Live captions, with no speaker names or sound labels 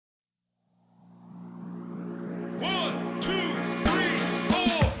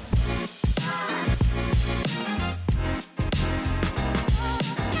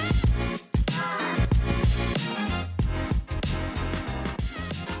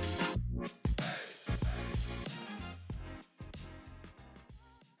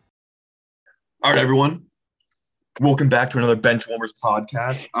All right, everyone. Welcome back to another Benchwarmers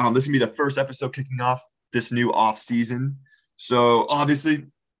podcast. This is gonna be the first episode kicking off this new off season. So obviously,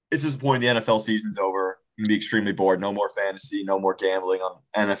 it's disappointing the NFL season's over. I'm gonna be extremely bored. No more fantasy, no more gambling on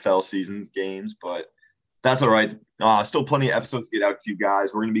NFL seasons games, but that's all right. Still plenty of episodes to get out to you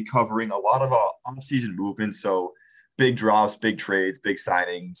guys. We're gonna be covering a lot of off-season movements. So big drops, big trades, big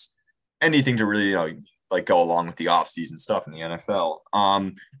signings, anything to really like go along with the off-season stuff in the NFL.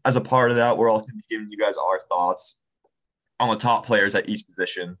 As a part of that, we're also going to be giving you guys our thoughts on the top players at each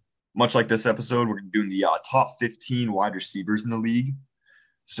position. Much like this episode, we're doing the top 15 wide receivers in the league.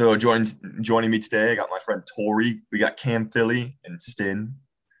 So joining me today, I got my friend Tori. We got Cam Philly and Stin.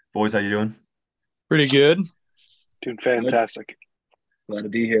 Boys, how you doing? Pretty good. Doing fantastic. Glad to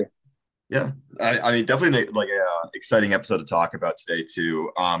be here. Yeah, I mean, definitely like a exciting episode to talk about today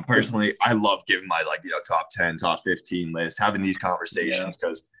too. Personally, I love giving my top 10, top 15 list, having these conversations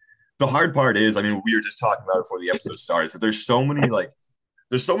because the hard part is, I mean, we were just talking about it before the episode started. So there's so many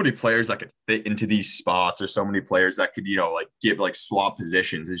players that could fit into these spots. There's so many players that could give swap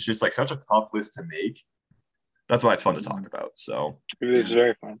positions. It's just like such a tough list to make. That's why it's fun to talk about. So it's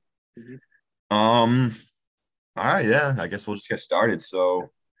very fun. All right, yeah, I guess we'll just get started. So.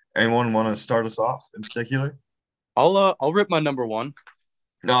 Anyone want to start us off in particular? I'll rip my number one.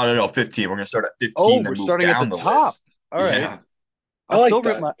 No, 15. We're gonna start at 15. Oh, we're starting at the top. List. All right. Yeah.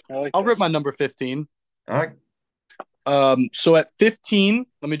 I'll rip my number 15. All right. So at 15,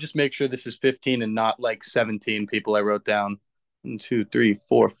 let me just make sure this is 15 and not like 17 people I wrote down. 1, 2, 3,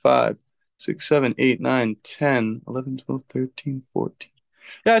 4, 5, 6, 7, 8, 9, 10, 11, 12, 13, 14.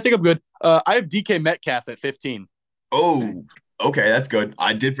 Yeah, I think I'm good. I have DK Metcalf at 15. Oh, okay, that's good.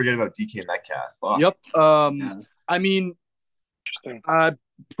 I did forget about DK Metcalf. Fuck. Yep. I mean,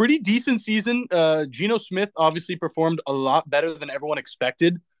 pretty decent season. Geno Smith obviously performed a lot better than everyone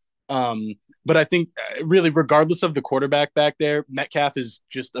expected. But I think really, regardless of the quarterback back there, Metcalf is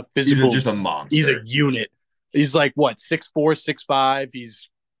just a physical. He's just a monster. He's a unit. He's like what, 6'4", 6'5". He's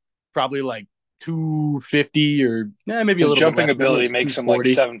probably like 250 or maybe his a little jumping bit ability makes him like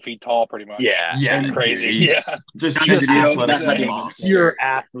 7 feet tall, pretty much. Yeah, crazy. Dude, just athletic monster. Pure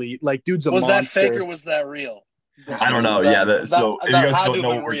athlete. Like, dude's a was monster. Was that fake or was that real? I don't know. So if you guys don't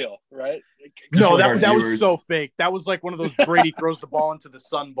know, real, right? No, that was so fake. That was like one of those Brady throws the ball into the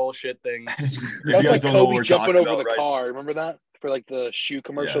sun bullshit things. That was like Kobe jumping over the car. Remember that for like the shoe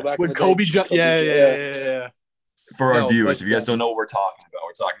commercial back when in the Kobe day? jumped. Yeah. For our viewers, if you guys don't know what we're talking about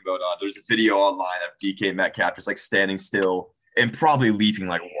there's a video online of DK Metcalf just like standing still and probably leaping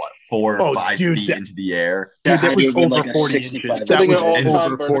like what 4 or 5 feet into the air. Dude, that was over 40 inches. That was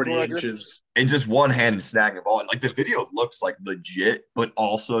over 40 inches. And just one hand snagging the ball. And like the video looks like legit, but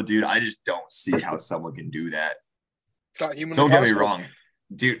also, dude, I just don't see how someone can do that. It's not human. Don't get me wrong.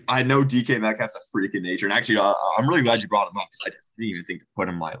 Dude, I know DK Metcalf's a freak in nature. And actually, I'm really glad you brought him up because I didn't even think to put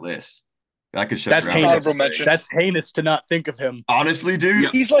him on my list. That could That's heinous. That's heinous to not think of him. Honestly,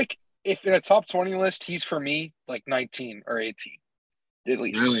 dude. He's like, if in a top 20 list, he's for me like 19 or 18. At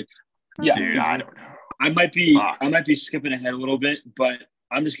least. Really? Yeah. Dude, I don't know. I might be skipping ahead a little bit, but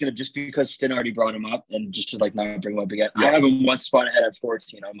I'm just because Stin already brought him up and just to like not bring him up again. Yeah. I have him one spot ahead at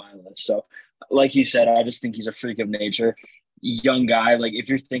 14 on my list. So like he said, I just think he's a freak of nature. Young guy. Like if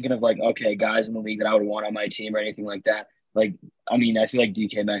you're thinking of like, okay, guys in the league that I would want on my team or anything like that. Like, I mean, I feel like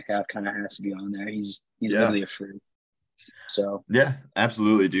DK Metcalf kind of has to be on there. He's really a freak. So yeah,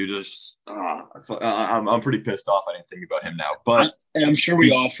 absolutely, dude. Just I'm pretty pissed off. I didn't think about him now, but I'm sure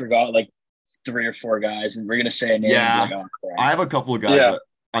we all forgot like 3 or 4 guys, and we're gonna say a name. Yeah, like, I have a couple of guys that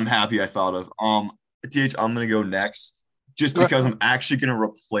I'm happy I thought of. TH, I'm gonna go next, just because I'm actually gonna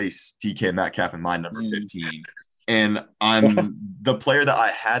replace DK Metcalf in my number 15. And I'm the player that I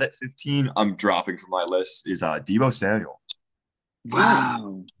had at 15. I'm dropping from my list is Deebo Samuel.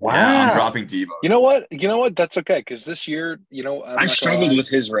 Wow. Yeah, I'm dropping Deebo. You know what? That's okay because this year, I struggled with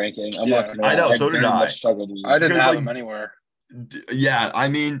his ranking. I know, so did I. I didn't have him anywhere. Yeah, I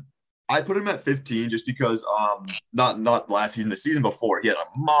mean, I put him at 15 just because not last season, the season before, he had a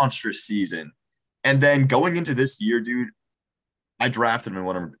monstrous season. And then going into this year, dude, I drafted him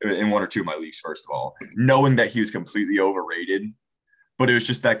in one or two of my leagues, first of all, knowing that he was completely overrated. But it was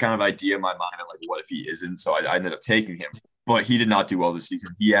just that kind of idea in my mind of like, what if he isn't? So I ended up taking him. But he did not do well this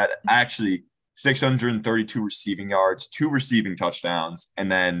season. He had actually 632 receiving yards, 2 receiving touchdowns,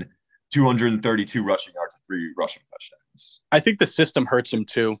 and then 232 rushing yards and 3 rushing touchdowns. I think the system hurts him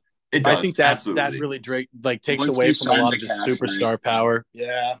too. It does. I think that really takes away from a lot of his superstar power.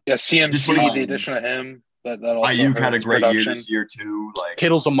 Yeah. Yeah, CMC, the addition of him. That also Ayuk had a great year this year too. Like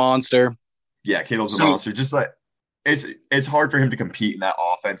Kittle's a monster. Yeah, Kittle's a monster. Just like it's hard for him to compete in that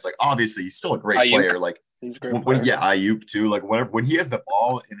offense. Like obviously he's still a great player. Like he's a great player. Ayuk too. Like when he has the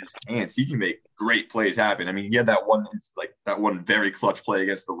ball in his hands, he can make great plays happen. I mean, he had that one very clutch play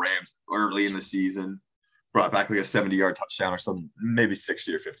against the Rams early in the season, brought back like a 70-yard touchdown or something, maybe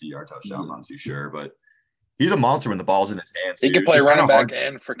 60 or 50-yard touchdown. I'm not too sure, but he's a monster when the ball's in his hands. He can play running back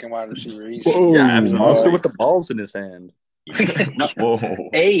and freaking wide receiver. Whoa, yeah, absolutely. Monster with the balls in his hand. Whoa.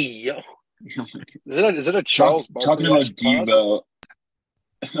 Hey, yo. Is it a Charles talking about Debo?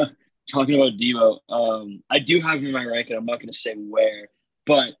 Talking about Debo, I do have him in my ranking. I'm not going to say where,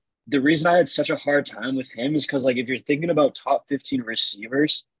 but the reason I had such a hard time with him is because, like, if you're thinking about top 15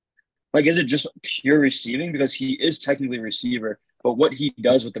 receivers, like, is it just pure receiving? Because he is technically a receiver, but what he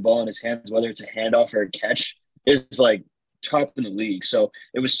does with the ball in his hands, whether it's a handoff or a catch, is like top in the league. So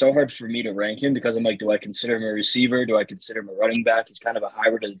it was so hard for me to rank him because I'm like, do I consider him a receiver? Do I consider him a running back? He's kind of a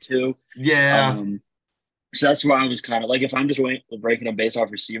hybrid of the two. Yeah. So that's why I was kind of like, if I'm just breaking them based off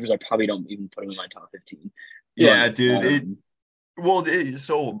receivers, I probably don't even put him in my top 15. Yeah, dude.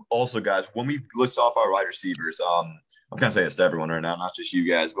 So also, guys, when we list off our wide receivers, I'm gonna say this to everyone right now, not just you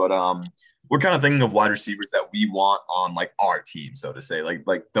guys, but we're kind of thinking of wide receivers that we want on like our team, so to say, like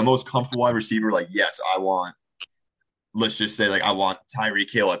the most comfortable wide receiver. Like, yes, I want. Let's just say, like, I want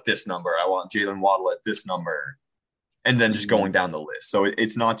Tyreek Hill at this number. I want Jalen Waddle at this number, and then just going down the list. So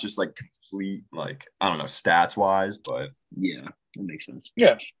it's not just like complete, like, I don't know, stats wise, but yeah, that makes sense.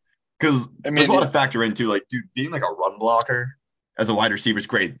 Yeah, because there's a lot of factor into, like, dude, being like a run blocker as a wide receiver is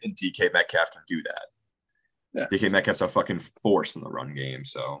great, and DK Metcalf can do that. Yeah, DK Metcalf's a fucking force in the run game.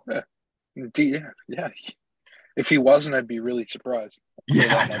 So yeah. If he wasn't, I'd be really surprised.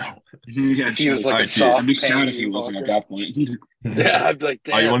 Yeah, I know. If he was like a soft, I'd be sad if he wasn't at that point. Yeah, I'd be like,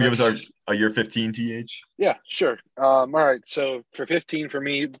 damn. You want to give us our year 15, TH? Yeah, sure. All right. So for 15, for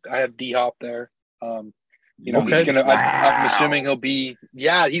me, I have D-Hop there. He's gonna. Wow. I'm assuming he'll be.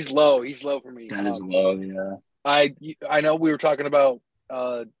 Yeah, he's low. He's low for me. That is low. Yeah. I know we were talking about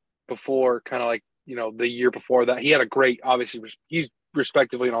before, kind of like the year before that. He had a great. Obviously, he's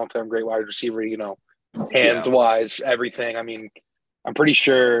respectively an all-time great wide receiver. Hands wise, everything. I mean, I'm pretty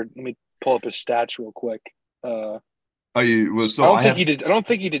sure. Let me pull up his stats real quick. I don't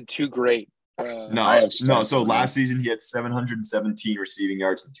think he did too great. No. So last season he had 717 receiving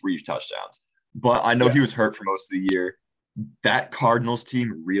yards and 3 touchdowns. But I know he was hurt for most of the year. That Cardinals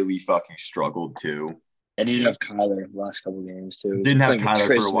team really fucking struggled too. And he didn't have Kyler the last couple of games too. Didn't have Kyler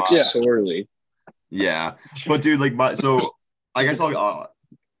for a while. Sorely. Yeah, but dude, like I guess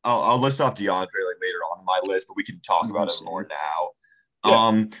I'll list off DeAndre like later on in my list, but we can talk about it more now.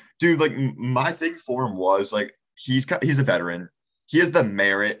 Yeah. Dude, like my thing for him was like he's a veteran. He has the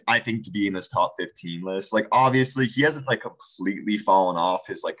merit, I think, to be in this top 15 list. Like obviously, he hasn't like completely fallen off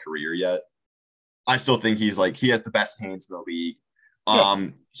his like career yet. I still think he has the best hands in the league.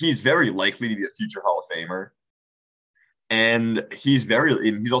 He's very likely to be a future Hall of Famer. And he's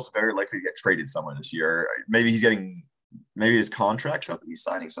also very likely to get traded somewhere this year. Maybe his contract's up and he's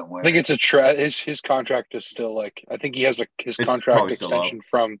signing somewhere. I think it's his contract is still like, I think he has his contract extension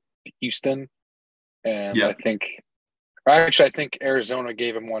from Houston. And I think Arizona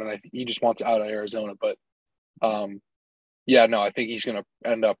gave him one, and he just wants out of Arizona. But I think he's going to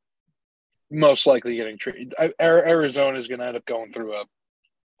end up most likely getting traded. Arizona is going to end up going through a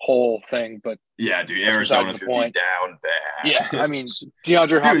whole thing, but yeah, dude, Arizona's going to be down bad. Yeah, I mean,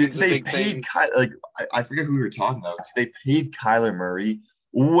 DeAndre Hopkins. They paid I forget who we were talking about. They paid Kyler Murray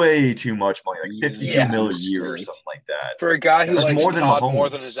way too much money, like $52 million a year or something like that, for a guy who likes more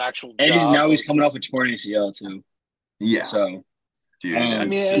than his actual and job. He's coming off a torn ACL too. Yeah, so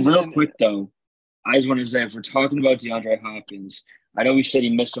dude. Real quick though, I just want to say, if we're talking about DeAndre Hopkins, I know we said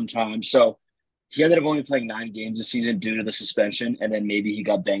he missed some time, so he ended up only playing 9 games this season due to the suspension, and then maybe he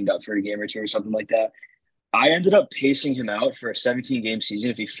got banged up for a game or 2 or something like that. I ended up pacing him out for a 17-game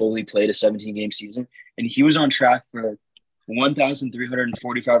season if he fully played a 17-game season, and he was on track for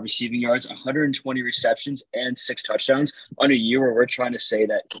 1,345 receiving yards, 120 receptions, and 6 touchdowns on a year where we're trying to say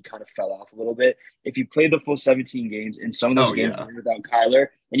that he kind of fell off a little bit. If you played the full 17 games and some of those games were without Kyler,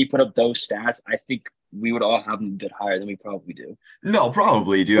 and you put up those stats, I think we would all have them a bit higher than we probably do. No,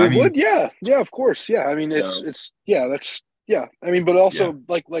 probably do. I mean, yeah, of course, yeah. I mean, I mean, but also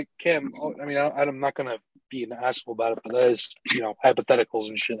like Cam. I mean, I'm not gonna be an asshole about it, but that is hypotheticals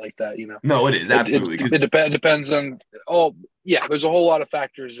and shit like that. No, it is absolutely. It depends on. Oh, yeah. There's a whole lot of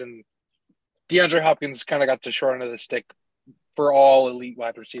factors, and DeAndre Hopkins kind of got the short end of the stick for all elite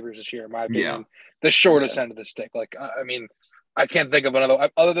wide receivers this year, in my opinion. The shortest end of the stick. Like, I mean, I can't think of another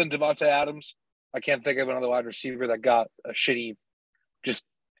other than Devontae Adams. I can't think of another wide receiver that got a shitty, just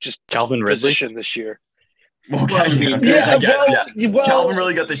Calvin Ridley position this year. Okay, Well, I mean, I guess, well, Calvin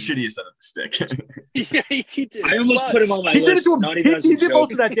really got the shittiest end of the stick. Yeah, he did. I almost put him on my He did it list. to him. Not even as a He did joke.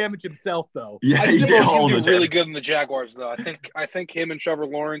 most of that damage himself, though. Yeah, I he think did he's all gonna the do really damage. good in the Jaguars, though. I think him and Trevor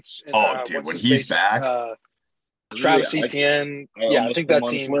Lawrence. And, Oh, dude, when he's back, Travis Etienne. Yeah, I think put him that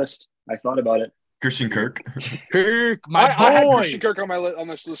on this team. list. I thought about it. Christian Kirk. Kirk, I had boy. Christian Kirk on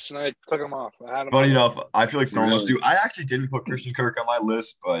this list, and I took him off. I had him. Funny enough, I feel like someone else Really? too. I actually didn't put Christian Kirk on my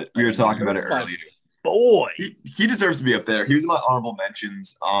list, but we were talking about it My earlier. boy. He deserves to be up there. He was in my honorable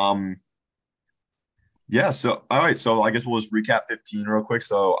mentions. Yeah, so all right, so I guess we'll just recap 15 real quick.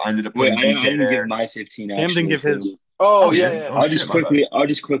 So I ended up putting Wait, I DK didn't there. give my 15. Cam didn't give his. too. Oh, yeah. yeah. Oh, I'll shit, just my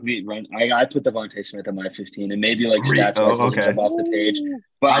quickly run. I put Devontae Smith on my 15, and maybe like Re- stats wise oh, doesn't okay. jump off the page,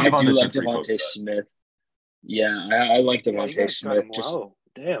 but I I Devontae do like Smith pretty close to Devontae that. Smith. Yeah, I like Yeah, you Devontae guys got Smith. him Just low.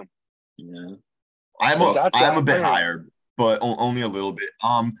 Damn. yeah. I'm a bit higher. higher, but only a little bit.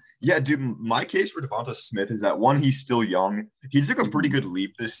 Yeah, dude, my case for Devonta Smith is that one, he's still young. He took a pretty good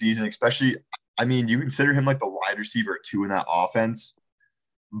leap this season, especially. I mean, you consider him like the wide receiver 2 in that offense,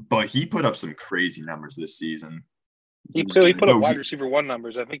 but he put up some crazy numbers this season. He put So up wide receiver 1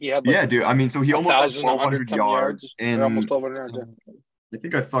 numbers. I think he had Yeah, dude. I mean, so he almost had 1,200 some yards, or and almost 1,200 yards. I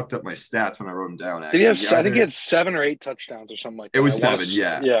think I fucked up my stats when I wrote them down. Did he have? Actually. I think he had 7 or 8 touchdowns or something like that. It was I wanna 7,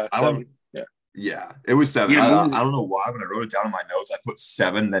 yeah. Yeah, I 7. don't- Yeah, it was 7. Yeah, I don't know why. When I wrote it down in my notes, I put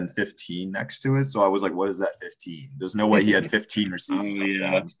 7, then 15 next to it. So I was like, what is that 15? There's no way he had 15 receiving Oh, yeah.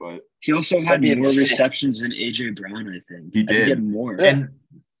 touchdowns, but He also had That'd be more insane. receptions than AJ Brown. I think He I think did. had more. Yeah. And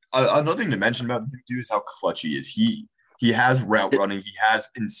another thing to mention about him, dude, is how clutch he is. He has route running. He has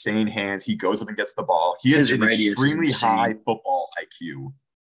insane hands. He goes up and gets the ball. He has His an radius is extremely insane. high football IQ.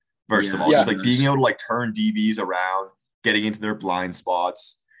 First of Yeah. all, just Yeah. like being able to like turn DBs around, getting into their blind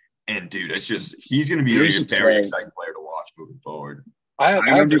spots. And dude, it's just he's going to be Here's a a very play. exciting player to watch moving forward. I have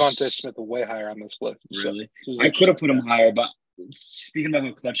remember Devontae Smith way higher on this list. Really, So, I could have put him higher, but speaking about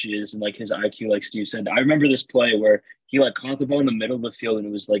how clutch he is and like his IQ, like Steve said, I remember this play where he like caught the ball in the middle of the field and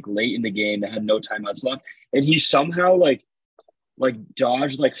it was like late in the game. They had no timeouts left, and he somehow like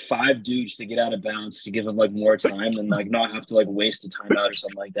dodged like 5 dudes to get out of bounds to give him like more time and like not have to like waste a timeout or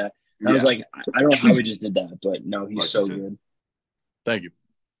something like that. And I was like, I don't know how he just did that, but no, he's so good. Thank you.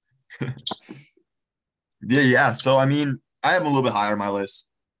 Yeah. So I mean, I have him a little bit higher on my list,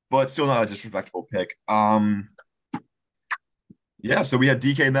 but still not a disrespectful pick. Yeah, so we had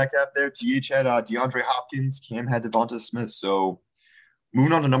DK Metcalf there. TH had DeAndre Hopkins. Cam had Devonta Smith. So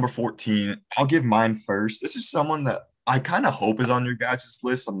moving on to number 14, I'll give mine first. This is someone that I kind of hope is on your guys'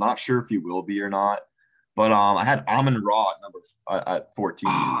 list. I'm not sure if he will be or not. But I had Amon-Ra at 14.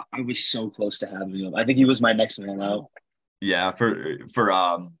 I was so close to having him. I think he was my next man out. Yeah,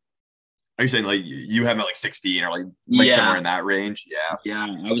 are you saying like you have him at like 16 or like Yeah. somewhere in that range? Yeah.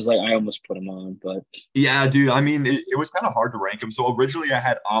 Yeah, I was like, I almost put him on, but Yeah, dude. I mean, it was kind of hard to rank him. So originally I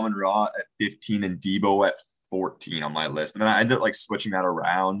had Amon-Ra at 15 and Debo at 14 on my list. But then I ended up like switching that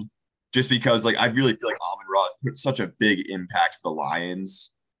around just because like I really feel like Amon-Ra put such a big impact for the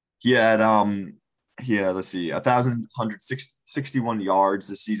Lions. He had let's see, 1,161 yards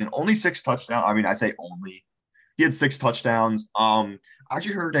this season. Only 6 touchdowns. I mean, I say only. He had 6 touchdowns. I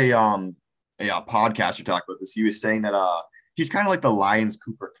actually heard a podcaster talk about this. He was saying that he's kind of like the Lions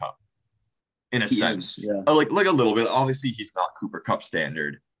Cooper Cup in a sense. Yeah. Like a little bit. Obviously, he's not Cooper Cup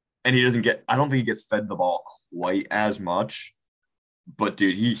standard, and he doesn't get. I don't think he gets fed the ball quite as much. But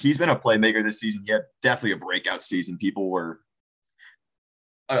dude, he's been a playmaker this season. He had definitely a breakout season. People were.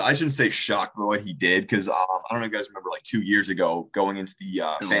 I shouldn't say shocked by what he did because I don't know if you guys remember like 2 years ago going into the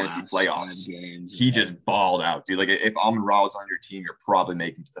fantasy last playoffs. 5 games, He just balled out, dude. Like if Amon-Ra was on your team, you're probably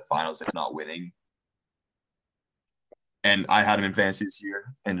making it to the finals, if not winning. And I had him in fantasy this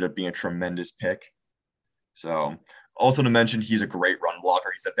year. Ended up being a tremendous pick. So also to mention, he's a great run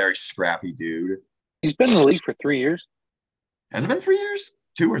blocker. He's a very scrappy dude. He's been in the league for 3 years. Has it been 3 years?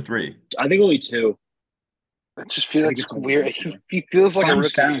 2 or 3? I think only 2. I just feel think it's it's only weird. two. He feels like a Fun rookie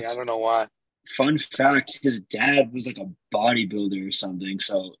to me. fact. I don't know why. Fun fact, his dad was like a bodybuilder or something.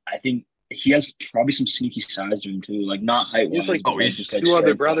 So I think he has probably some sneaky size to him too. Like not height He's wise. like, he's two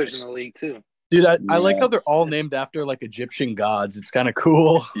other brothers in the league too. Dude, I like Yeah. how they're all named after like Egyptian gods. It's kind of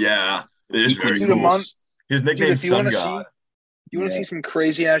cool. Yeah, it is very Dude, cool. Amon- His Dude, nickname's if you Sun want to God. you want to see some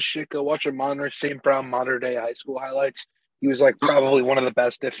crazy ass shit, go watch Amon-Ra St. Brown modern day high school highlights. He was like probably one of the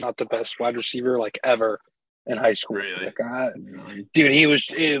best, if not the best, wide receiver like ever in high school. Really? Like, dude, he was.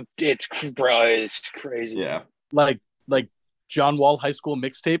 It's crazy. Yeah. Like John Wall high school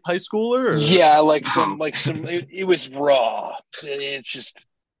mixtape high schooler? Or? Yeah, like some. It was raw. It's just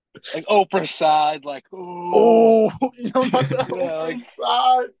like Oprah side, like Oh, you know, not the Yeah, like-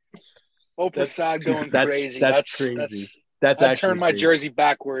 side. Oprah side going crazy. That's crazy. That's I actually turned my crazy. jersey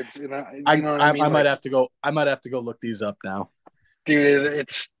backwards. You know what I mean? I might have to go. I might have to go look these up now. Dude,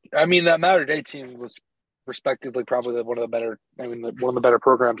 I mean, that Matter Day team was respectively probably one of the better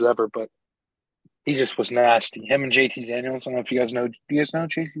programs ever, but he just was nasty. Him and JT Daniels. I don't know if you guys know. Do you guys know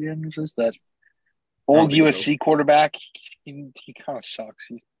JT Daniels is that old USC quarterback? He kind of sucks.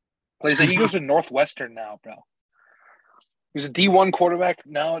 He goes to Northwestern now, bro. He's a D1 quarterback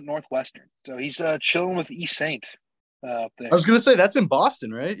now at Northwestern. So he's chilling with East Saint up there. I was gonna say that's in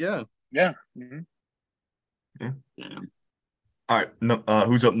Boston, right? Yeah. Yeah. Mm-hmm. Yeah. All right. No,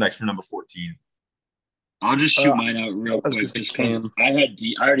 who's up next for number 14? I'll just shoot mine out real quick, just because I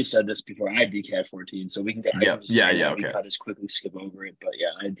already said this before. I had DK at 14, so we can get. Yeah. We Okay. can just quickly skip over it, but yeah,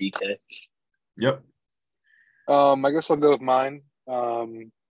 I had DK. Yep. I guess I'll go with mine. I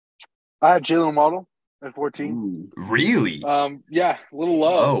had Jalen Waddle at 14. Ooh, really? Yeah, a little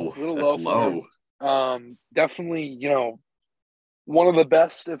low. That's low. Definitely, one of the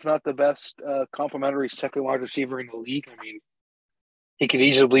best, if not the best, complimentary second wide receiver in the league. I mean, he could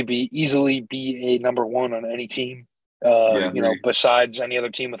easily be a number one on any team. Besides any other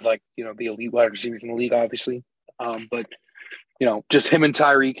team with the elite wide receivers in the league, obviously. But just him and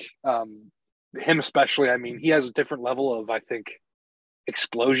Tyreek, him especially. I mean, he has a different level of, I think,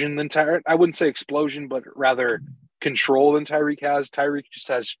 explosion than Tyreek. I wouldn't say explosion, but rather control than Tyreek has. Tyreek just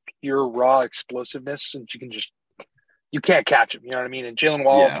has pure raw explosiveness, and you can't catch him. You know what I mean? And Jalen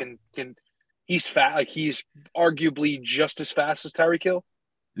Waddle can. He's fat. Like, he's arguably just as fast as Tyreek Hill.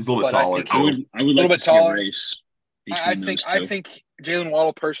 He's a little bit taller too. I would like to see a race. I think Jalen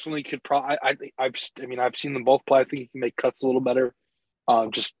Waddle personally could probably. I've seen them both play. I think he can make cuts a little better.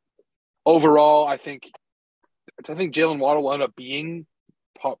 Just overall, I think Jalen Waddle will end up being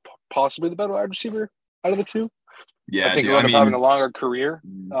possibly the better wide receiver out of the two. Yeah, I think he'll end up having a longer career.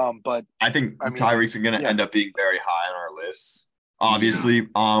 But I think Tyreek's going to end up being very high on our lists. Obviously,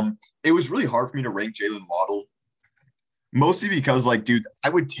 it was really hard for me to rank Jalen Waddle, mostly because, I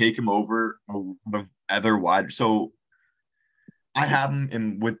would take him over the other wide. So I have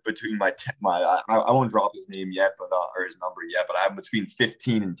him between my I won't drop his name yet, or his number yet, but I have him between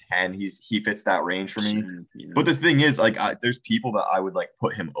 15 and 10. He fits that range for me. Yeah. But the thing is, there's people that I would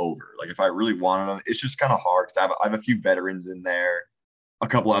put him over. If I really wanted him, it's just kind of hard because I have a few veterans in there. A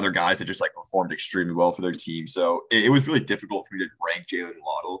couple other guys that just performed extremely well for their team. So it was really difficult for me to rank Jalen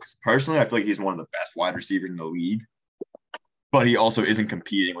Waddle because personally, I feel like he's one of the best wide receivers in the league, but he also isn't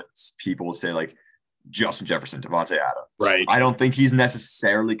competing with people say Justin Jefferson, Devontae Adams. Right. I don't think he's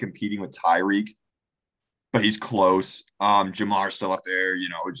necessarily competing with Tyreek, but he's close. Jamar's still up there,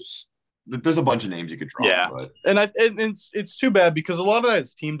 there's a bunch of names you could drop. Yeah. But. And it's too bad because a lot of that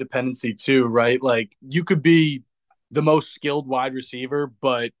is team dependency too, right? You could be the most skilled wide receiver,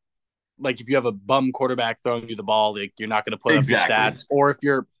 but if you have a bum quarterback throwing you the ball, you're not going to put up your stats. Or if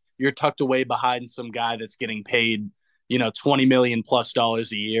you're tucked away behind some guy that's getting paid, $20 million plus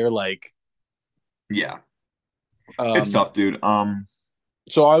a year, yeah, it's tough, dude.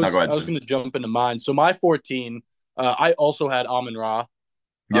 So I was going to jump into mine. So my 14, I also had Amon-Ra.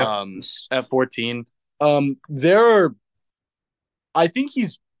 At 14. I think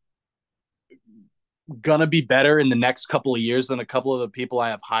he's gonna be better in the next couple of years than a couple of the people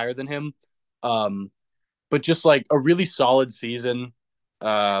I have higher than him. But just a really solid season.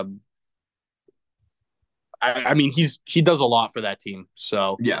 I mean, he does a lot for that team.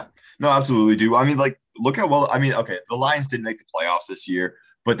 So yeah, no, absolutely, dude. I mean, look how well. I mean, okay, the Lions didn't make the playoffs this year,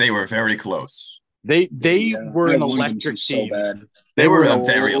 but they were very close. They were an electric team. So bad. They were a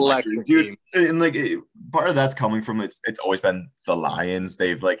very electric team, and part of that's coming from it's always been the Lions.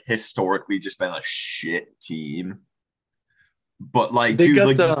 They've historically just been a shit team. But they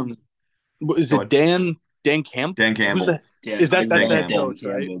got is it Dan Campbell? Dan Campbell. Is that coach,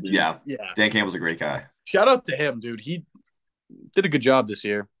 right? Yeah. Dan Campbell's a great guy. Shout out to him, dude. He did a good job this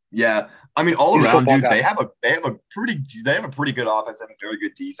year. Yeah, I mean, all around, dude. They have a pretty good offense and a very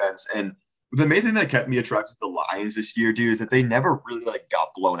good defense. And the main thing that kept me attracted to the Lions this year, dude, is that they never really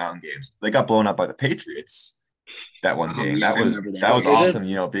got blown out in games. They got blown out by the Patriots that one game. Yeah, that was awesome.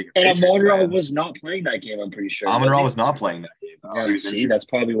 Big. And Amon-Ra was not playing that game. I'm pretty sure. Amon-Ra was not playing that game. That's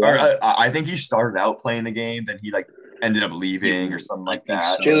probably why. I think he started out playing the game, then he ended up leaving or something like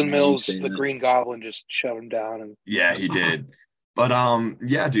that. Jalen Mills, the Green Goblin, just shut him down. And yeah, he did. But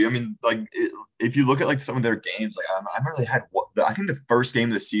yeah, dude. I mean, if you look at some of their games, I really had I think the first game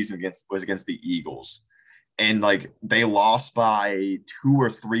of the season was against the Eagles, and they lost by 2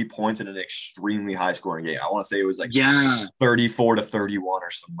 or 3 points in an extremely high scoring game. I want to say it was 34-31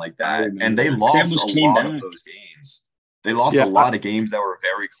 or something like that, and they lost a lot of those games. They lost a lot of games that were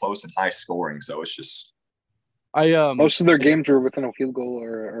very close and high scoring. So it's just most of their games were within a field goal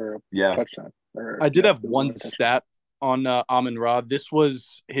or a touchdown. I did have one stat on Amon-Ra. This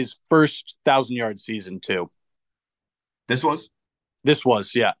was his first 1,000-yard season too. This was his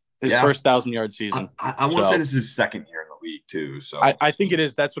first 1,000-yard season. I want to say this is his second year in the league too. So I think it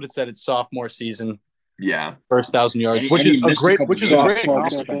is. That's what it said. It's sophomore season. Yeah, first 1,000 yards, which is a great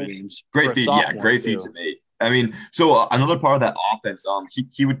accomplishment. Great feat. Yeah, great feat to me. I mean, so another part of that offense,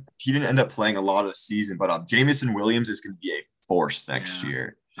 he didn't end up playing a lot of the season, but Jamison Williams is going to be a force next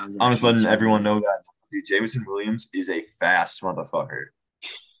year. I'm just letting everyone know that. Dude, Jamison Williams is a fast motherfucker.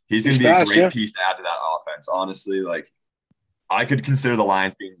 He's going to be a great piece to add to that offense. Honestly, like I could consider the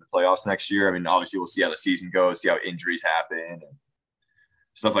Lions being in the playoffs next year. I mean, obviously we'll see how the season goes, see how injuries happen and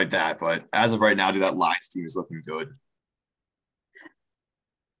stuff like that. But as of right now, dude, that Lions team is looking good.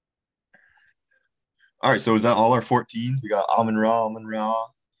 All right, so is that all our 14s? We got Amon-Ra.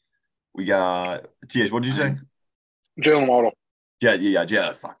 We got TH. What did you say? Jalen Waddle. Yeah.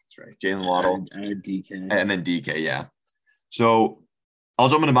 Fuck, that's right. Jalen Waddle. And DK. And then DK, yeah. So I'll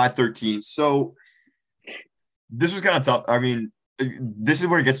jump into my 13. So this was kind of tough. I mean, this is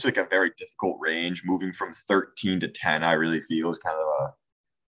where it gets to like a very difficult range. Moving from 13 to 10, I really feel is kind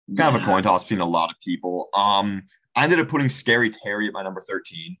of a coin toss between a lot of people. I ended up putting Scary Terry at my number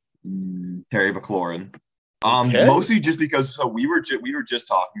 13. Terry McLaurin. Mostly just because we were just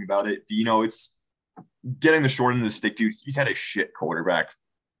talking about it. You know, it's getting the short end of the stick, dude. He's had a shit quarterback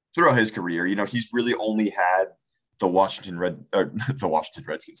throughout his career. You know, he's really only had the Washington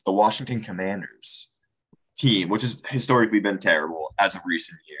Commanders team, which has historically been terrible as of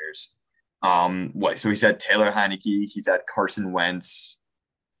recent years. So he's had Taylor Heineke, he's had Carson Wentz.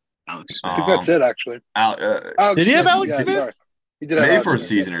 Alex I think that's it, actually. Did he have Alex Smith? Sorry. He did Maybe for a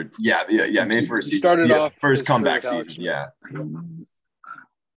season or maybe for a season. Started off first comeback season,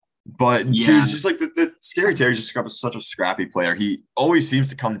 But dude, it's just like the Scary Terry just such a scrappy player. He always seems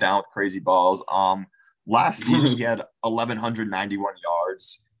to come down with crazy balls. Last season he had 1,191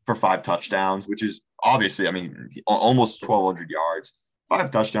 yards for 5 touchdowns, which is obviously, I mean, almost 1,200 yards.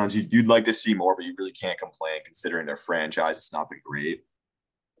 5 touchdowns. You'd like to see more, but you really can't complain considering their franchise. It's not been great.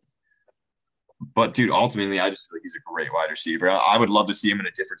 But, dude, ultimately, I just feel like he's a great wide receiver. I would love to see him in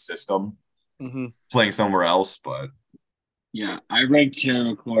a different system, playing somewhere else. But yeah, I ranked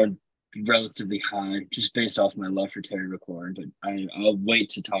Terry McLaurin relatively high, just based off my love for Terry McLaurin. But I'll wait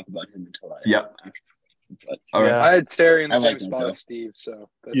to talk about him until I But all right. I had Terry in the same spot as Steve, so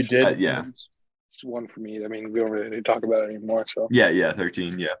that's, you did, it's one for me. I mean, we don't really need to talk about it anymore. So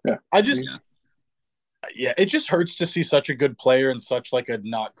 13, it just hurts to see such a good player in such like a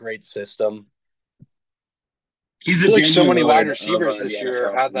not great system. He's like so many wide receivers this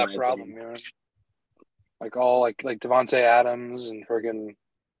year had that problem, you know. Like all like Devontae Adams and friggin'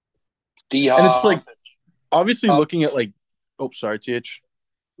 D-Hop. And it's like obviously looking at like sorry, TH.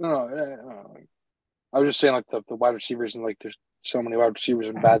 No. I was just saying like the wide receivers and like there's so many wide receivers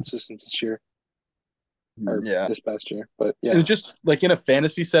in bad systems this year. Or this past year. But yeah. And just like in a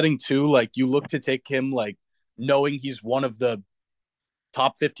fantasy setting too, like you look to take him like knowing he's one of the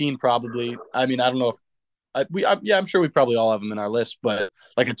top 15 probably. I mean, I don't know if I'm sure we probably all have him in our list, but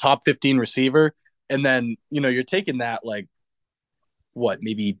like a top 15 receiver. And then, you know, you're taking that like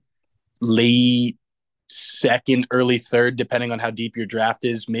maybe late second, early third, depending on how deep your draft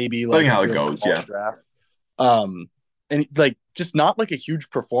is, maybe like how it goes. Yeah. Draft. And like just not like a huge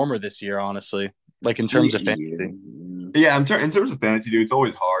performer this year, honestly, like in terms of fantasy. Yeah. In terms of fantasy, dude, it's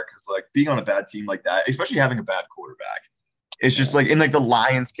always hard because like being on a bad team like that, especially having a bad quarterback, it's just like in like the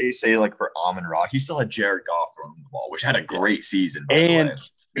Lions case, say like for Amon-Ra, he still had Jared Goff throwing the ball, which had a great season. And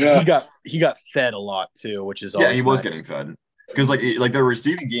he got fed a lot too, which is he was getting fed because like their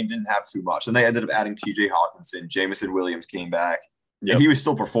receiving game didn't have too much, and they ended up adding T.J. Hawkinson. Jamison Williams came back, and he was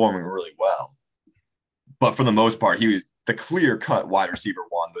still performing really well. But for the most part, he was the clear-cut wide receiver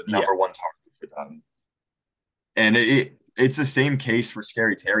one, the number one target for them. And it's the same case for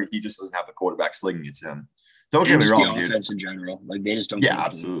Scary Terry. He just doesn't have the quarterback slinging it to him. Don't get me wrong, dude. Offense in general, like they just don't. Yeah,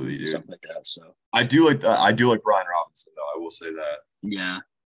 absolutely, dude. Stuff like that. So I do like Brian Robinson, though. I will say that. Yeah.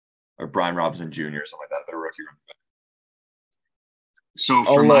 Or Brian Robinson Jr. or something like that. They're a rookie running back. So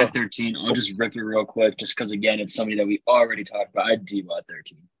for my 13, I'll just rip it real quick, just because again, it's somebody that we already talked about. I had Debo at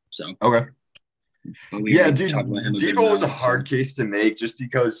 13. So okay. Yeah, dude. Debo was a hard case to make just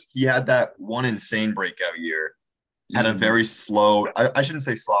because he had that one insane breakout year. Had a very slow, I shouldn't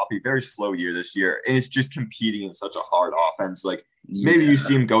say sloppy, very slow year this year. And it's just competing in such a hard offense. Like maybe you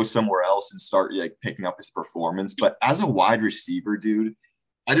see him go somewhere else and start like picking up his performance. But as a wide receiver, dude,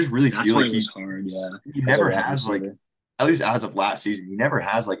 I just really feel like he's hard. Yeah. He never has like at least as of last season, he never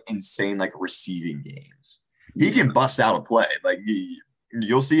has like insane like receiving games. He can bust out a play. Like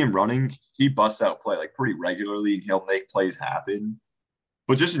you'll see him running. He busts out play like pretty regularly, and he'll make plays happen.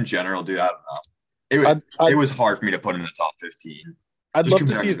 But just in general, dude, I don't know. It was hard for me to put him in the top 15. I'd love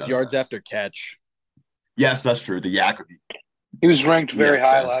to see his yards after catch. Yes, that's true. The yak would be. He was ranked very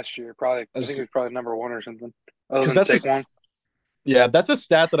high last year. Probably, I think he was probably number 1 or something. Other than Saquon. Yeah, that's a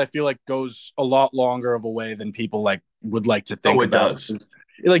stat that I feel like goes a lot longer of a way than people like would like to think. Oh, it does.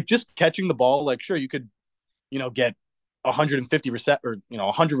 Like just catching the ball. Like sure, you could, get 150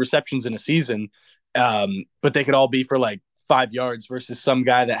 100 receptions in a season, but they could all be for like 5 yards versus some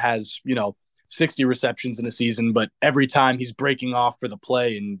guy that has 60 receptions in a season, but every time he's breaking off for the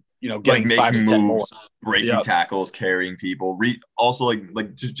play and getting like 5 or 10 more, breaking tackles, carrying people, also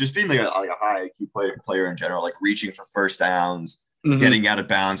like just being like a high IQ player in general, like reaching for first downs, getting out of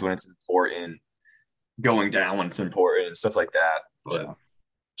bounds when it's important, going down when it's important, and stuff like that. But yeah.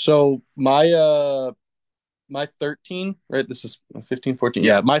 So my 13, right? This is 15, 14.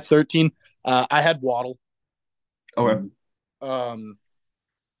 Yeah, my 13. I had Waddle. Okay.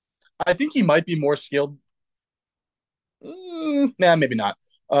 I think he might be more skilled. Maybe not.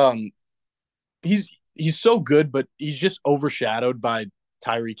 He's so good, but he's just overshadowed by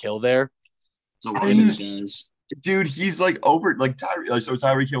Tyreek Hill there. So dude, he's like over like Tyreek. So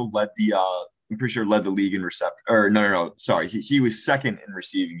Tyreek Hill led the I'm pretty sure led the league in reception. Or no. Sorry, he was second in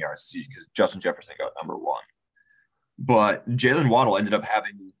receiving yards this season because Justin Jefferson got number 1. But Jalen Waddle ended up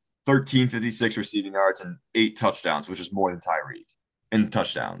having 1356 receiving yards and 8 touchdowns, which is more than Tyreek in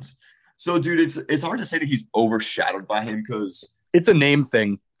touchdowns. So, dude, it's hard to say that he's overshadowed by him because it's a name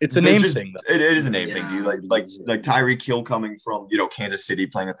thing. It's a name thing, though. It is a name thing, dude. Like Tyreek Hill coming from Kansas City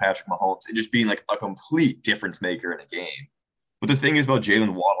playing with Patrick Mahomes and just being like a complete difference maker in a game. But the thing is about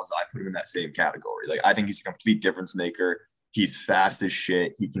Jalen Waddle is I put him in that same category. Like I think he's a complete difference maker. He's fast as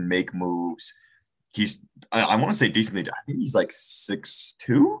shit. He can make moves. I want to say decently. I think he's like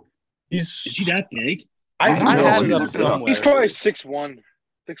 6'2". Is he that big? I had it up somewhere. He's probably 6'1",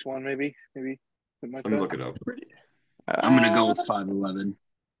 6'1", maybe. Let me look it up. I'm gonna go with 5'11".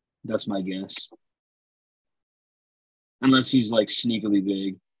 That's my guess. Unless he's like sneakily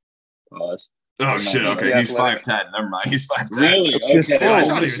big. Oh shit! Okay, he's 5'10". Never mind. He's 5'10". Really? Okay. I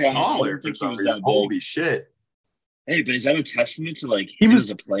thought he was taller for some reason. Holy shit! Hey, but is that a testament to like he was as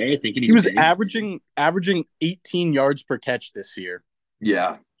a player thinking he was big? averaging 18 yards per catch this year?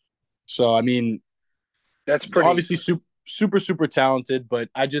 Yeah. So I mean, that's pretty obviously super talented, but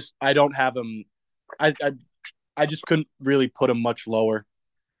I don't have him. I just couldn't really put him much lower.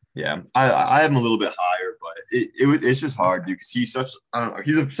 Yeah, I have him a little bit higher, but it's just hard, dude, because he's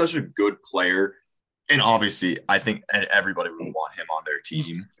such a good player, and obviously I think everybody would want him on their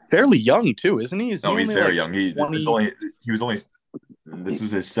team. Fairly young too, isn't he? No, he's very young. He was only this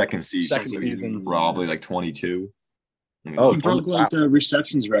was his second season. Probably like 22. Oh, he broke like the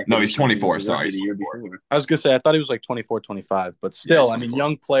receptions record. No, he's 24. Sorry, the year before. I was gonna say I thought he was like 24, 25, but still, I mean,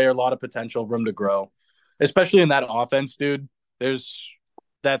 young player, a lot of potential, room to grow, especially in that offense, dude.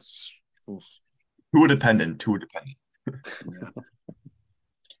 That's Tua dependent. You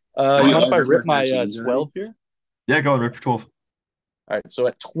mind if I rip my 12 here? Yeah, go and rip your 12. All right, so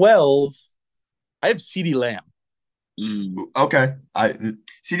at 12, I have CeeDee Lamb. Okay,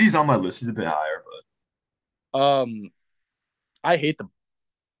 CeeDee's on my list. He's a bit higher, but I hate them.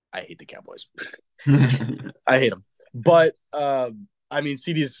 I hate the Cowboys. I hate them, but I mean,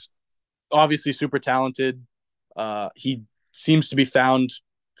 CeeDee's obviously super talented. He seems to be found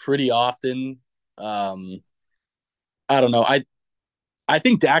pretty often. I don't know. I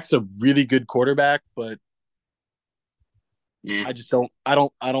think Dak's a really good quarterback, but I just don't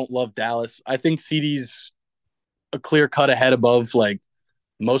love Dallas. I think CeeDee's a clear cut ahead above like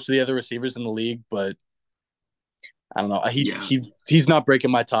most of the other receivers in the league, but I don't know. He's not breaking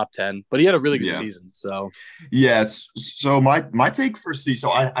my top 10, but he had a really good season. So yeah, so my take for C.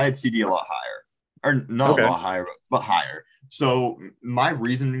 So I had CD a lot higher, or not a lot higher, but higher. So my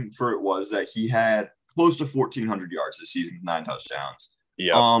reason for it was that he had close to 1,400 yards this season with 9 touchdowns.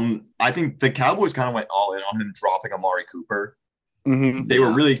 Yeah. I think the Cowboys kind of went all in on him dropping Amari Cooper. Mm-hmm. They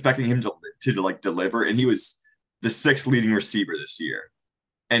were really expecting him to like deliver, and he was the 6th leading receiver this year.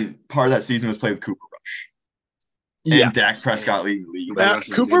 And part of that season was played with Cooper Rush. And Dak Prescott leading the league.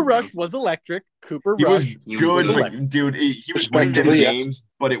 Cooper Rush was electric. He was good. Like, dude, he was winning them games,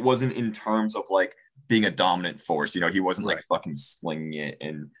 but it wasn't in terms of like being a dominant force. You know, he wasn't like fucking slinging it.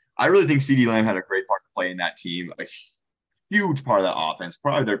 And I really think CeeDee Lamb had a great part to play in that team. A huge part of that offense.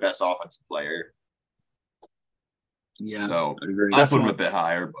 Probably their best offensive player. Yeah, so I agree. I put him a bit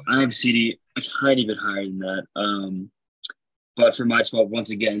higher. But I have CeeDee a tiny bit higher than that. But for my 12,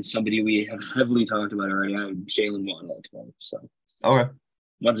 once again, somebody we have heavily talked about already, I have Jalen Waddle at 12. So, Okay.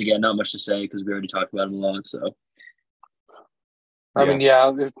 Once again, not much to say because we already talked about him a lot. So, I mean,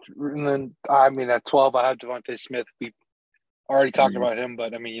 and then at 12, I have Devontae Smith. We already talked about him,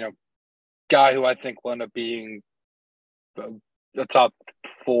 but I mean, guy who I think will end up being a top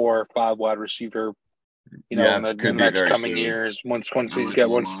 4 or 5 wide receiver. In the next coming years, once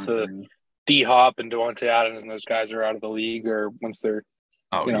the D Hop and Devontae Adams and those guys are out of the league, or once they're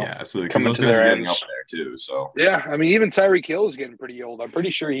absolutely coming to their ends up there too. So yeah, I mean, even Tyreek Hill is getting pretty old. I'm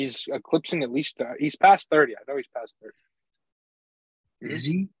pretty sure he's eclipsing at least he's past 30. I know he's past 30. Is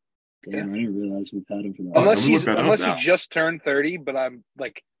he? Damn, I didn't realize we've had him for that. Unless he just turned 30, but I'm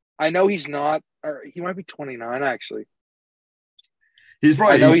like, I know he's not, or he might be 29 actually. He's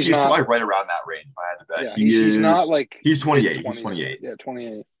probably he's probably right around that range. If I had to bet, he's not like he's 28. He's 28. Yeah,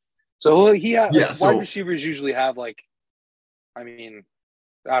 28. So he wide receivers usually have like, I mean,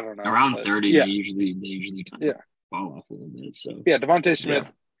 I don't know, around 30. They usually kind of fall off a little bit. So yeah, Devontae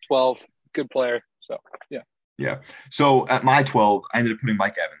Smith, 12, good player. So yeah. So at my 12, I ended up putting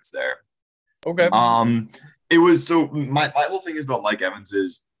Mike Evans there. Okay. It was my whole thing is about Mike Evans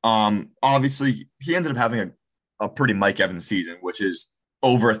is obviously he ended up having a pretty Mike Evans season, which is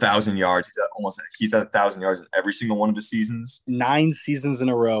over 1,000 yards. He's at 1,000 yards in every single one of his seasons. 9 seasons in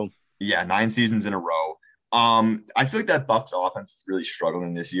a row. Yeah, 9 seasons in a row. I feel like that Bucs offense is really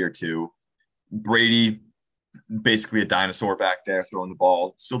struggling this year too. Brady, basically a dinosaur back there throwing the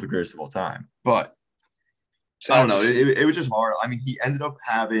ball, still the greatest of all time. But I don't know. It was just hard. I mean, he ended up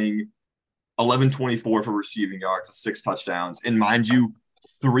having 11-24 for receiving yards with 6 touchdowns. And mind you,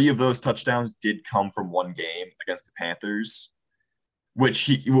 3 of those touchdowns did come from one game against the Panthers, which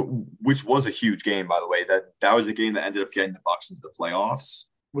was a huge game, by the way. That was a game that ended up getting the Bucs into the playoffs.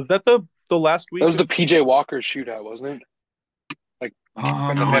 Was that the last week? That was the PJ Walker shootout, wasn't it?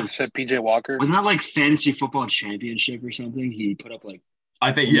 Like said PJ Walker. Wasn't that like fantasy football championship or something? He put up like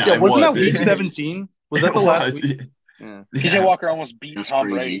I think wasn't that week 17? Was that the last week? Yeah. PJ Walker almost beat Tom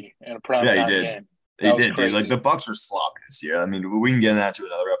Brady in a prime time game. He did, dude. Like the Bucs were sloppy this year. I mean, we can get into that to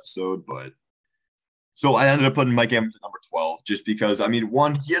another episode, but so I ended up putting Mike Evans at number 12 just because, I mean,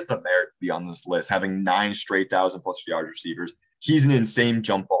 one, he has the merit to be on this list, having 9 straight 1,000+ yard receivers. He's an insane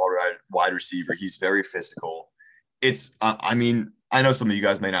jump ball wide receiver. He's very physical. I mean, I know some of you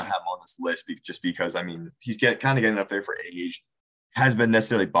guys may not have him on this list just because, I mean, he's kind of getting up there for age. Hasn't been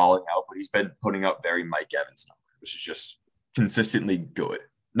necessarily balling out, but he's been putting up very Mike Evans numbers, which is just consistently good.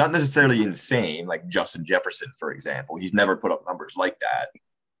 Not necessarily insane, like Justin Jefferson, for example. He's never put up numbers like that.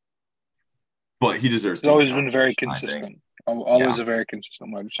 But he deserves to. He's always been very consistent. Always a very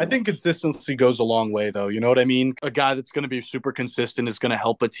consistent wide receiver. I think consistency goes a long way, though. You know what I mean? A guy that's going to be super consistent is going to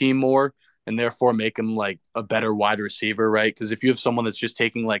help a team more and therefore make him like a better wide receiver, right? Because if you have someone that's just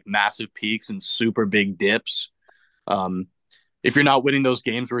taking like massive peaks and super big dips, if you're not winning those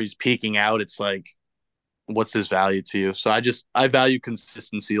games where he's peaking out, it's like, what's his value to you? So I value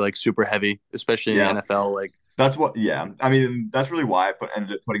consistency like super heavy, especially in the NFL. Like that's what, I mean, that's really why I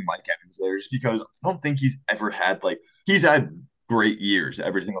ended up putting Mike Evans there, just because I don't think he's ever had he's had great years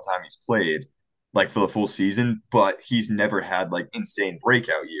every single time he's played, like for the full season, but he's never had like insane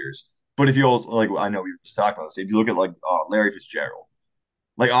breakout years. But if you also I know we were just talking about this, if you look at like Larry Fitzgerald,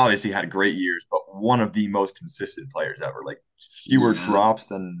 like obviously had great years, but one of the most consistent players ever, like fewer drops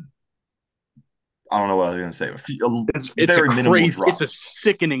than. I don't know what I was going to say. It's very minimal drops. It's a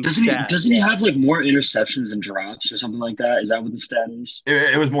sickening stat. Doesn't he have like more interceptions than drops or something like that? Is that what the stat is?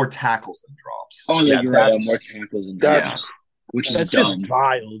 It was more tackles than drops. Oh, yeah, you're right. More tackles than drops. Which is dumb. Just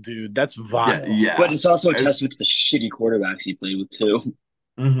vile, dude. That's vile. Yeah. But it's also a testament to the shitty quarterbacks he played with, too.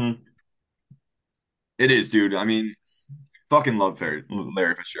 Mm-hmm. It is, dude. I mean, fucking love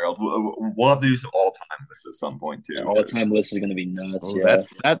Larry Fitzgerald. We'll have to do some all-time lists at some point, too. All-time list is going to be nuts.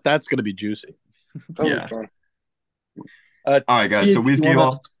 That's going to be juicy. Yeah. All right, guys. So we just gave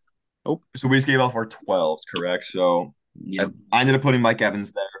off. So we just gave off our 12s, correct? So I ended up putting Mike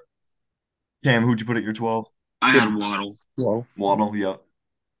Evans there. Cam, who'd you put at your 12? I had Waddle. Waddle, yeah.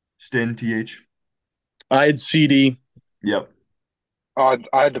 Stin, TH. I had CD. Yep. I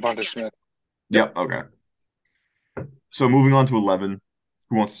had Devontae Smith. Yep. Okay. So moving on to 11.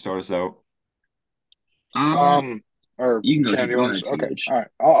 Who wants to start us out? Or you can go okay. All right.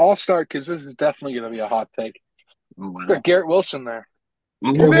 I'll start because this is definitely going to be a hot take. Oh, wow. Got Garrett Wilson there.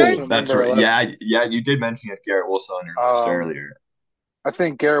 That's right. 11. Yeah. You did mention Garrett Wilson on your list earlier. I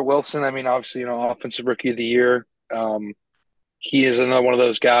think Garrett Wilson. I mean, obviously, offensive rookie of the year. He is another one of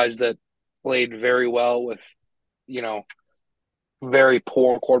those guys that played very well with, very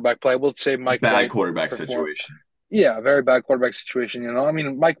poor quarterback play. We'll say Mike bad White quarterback situation. Yeah, very bad quarterback situation. I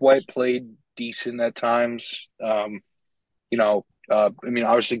mean, Mike White played decent at times.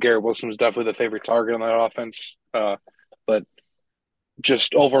 Obviously Garrett Wilson was definitely the favorite target on that offense. But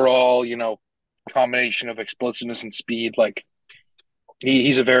just overall, combination of explosiveness and speed, like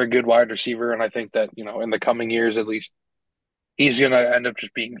he's a very good wide receiver, and I think that in the coming years at least, he's gonna end up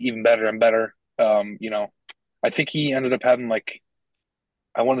just being even better and better. I think he ended up having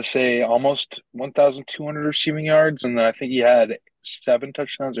I want to say almost 1,200 receiving yards, and then I think he had 7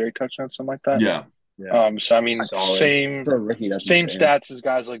 touchdowns or 8 touchdowns, something like that. Yeah. So I mean, Solid. same For a rookie, that's same insane. stats as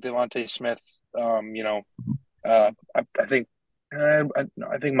guys like Devontae Smith. I think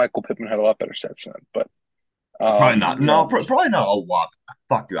I think Michael Pittman had a lot better stats than him, but Probably not. No, probably not a lot.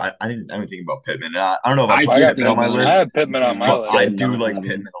 Fuck, dude. I didn't think about Pittman. I don't know if I put Pittman on my I list, had Pittman on my but list. I do like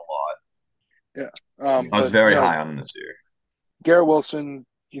Pittman a lot. Yeah. I was very high on him this year. Garrett Wilson,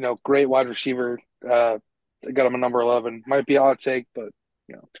 great wide receiver. I got him a number 11. Might be a hot take, but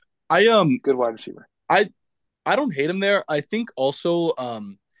good wide receiver. I don't hate him there. I think also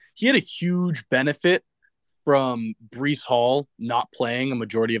he had a huge benefit from Breece Hall not playing a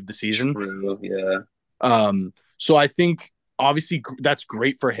majority of the season. True, yeah. So I think obviously that's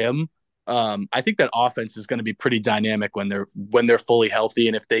great for him. I think that offense is going to be pretty dynamic when they're fully healthy,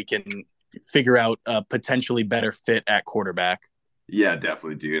 and if they can figure out a potentially better fit at quarterback. Yeah,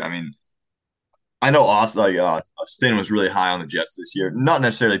 definitely, dude. I mean, I know Stan was really high on the Jets this year. Not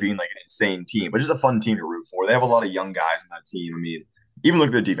necessarily being like an insane team, but just a fun team to root for. They have a lot of young guys on that team. I mean, even look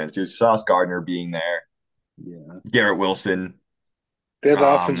at their defense, dude. Sauce Gardner being there. Yeah. Garrett Wilson. They're the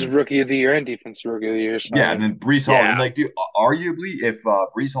offensive rookie of the year and defensive rookie of the year. So yeah, and then Breece Hall. And dude, arguably, if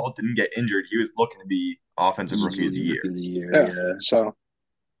Breece Hall didn't get injured, he was looking to be offensive rookie of the year. Yeah. So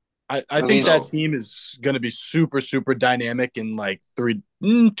I think that team is going to be super, super dynamic in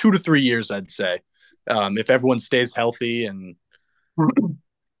 2 to 3 years, I'd say. If everyone stays healthy. And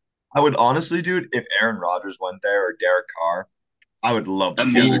I would honestly, dude, if Aaron Rodgers went there or Derek Carr, I would love to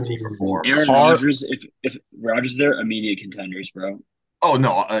see how their team perform. Aaron Rodgers, if Rodgers there, immediate contenders, bro. Oh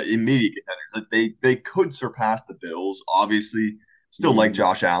no, immediate contenders. They could surpass the Bills. Obviously, still like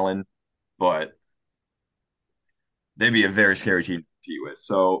Josh Allen, but they'd be a very scary team to compete with.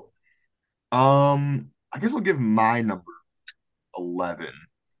 So, I guess I'll give my number 11.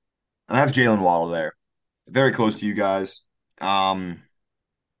 And I have Jalen Waddle there. Very close to you guys. We've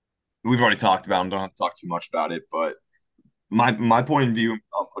already talked about him. Don't have to talk too much about it, but my point of view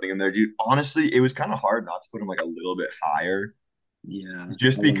on putting him there, dude, honestly, it was kind of hard not to put him a little bit higher. Yeah.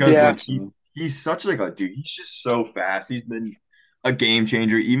 Just because he's such a dude, he's just so fast. He's been a game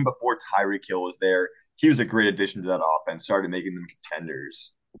changer. Even before Tyreek Hill was there, he was a great addition to that offense, started making them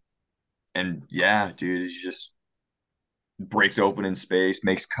contenders. And yeah, dude, he just breaks open in space,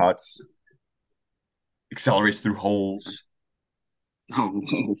 makes cuts, accelerates through holes.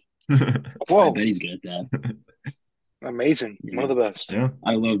 Oh, whoa. I bet he's good at that. Amazing. Yeah. One of the best. Yeah.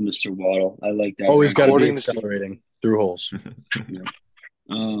 I love Mr. Waddle. I like that. Always got to be accelerating through holes. Yeah.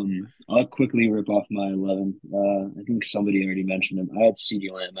 I'll quickly rip off my 11. I think somebody already mentioned him. I had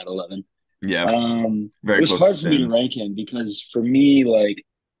CeeDee Lamb at 11. Yeah. Very it was hard for me to rank him because for me,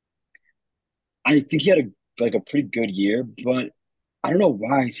 I think he had a pretty good year, but I don't know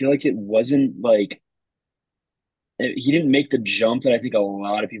why. I feel like it wasn't he didn't make the jump that I think a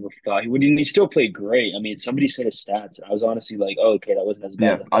lot of people thought he would. And he still played great. I mean, somebody said his stats, and I was honestly like, "Oh, okay, that wasn't as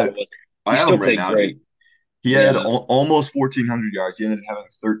bad as I thought it was." He still played great. He had almost 1,400 yards. He ended up having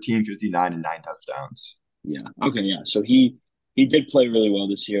 1,359 and 9 touchdowns. Yeah. Okay. Yeah. So he did play really well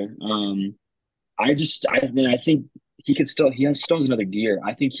this year. I think he still has another gear.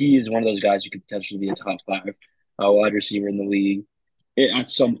 I think he is one of those guys who could potentially be a top 5 wide receiver in the league at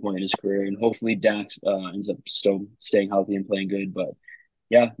some point in his career, and hopefully Dax ends up still staying healthy and playing good. But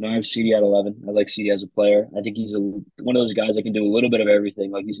yeah, no, I have CD at 11. I like CD as a player. I think he's one of those guys that can do a little bit of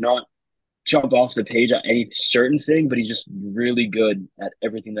everything. He's not jump off the page at any certain thing, but he's just really good at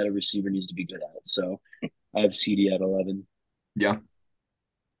everything that a receiver needs to be good at. So I have CD at 11. Yeah.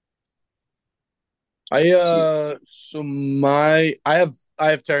 I have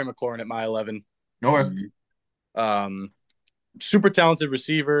Terry McLaurin at my 11. Okay. Super talented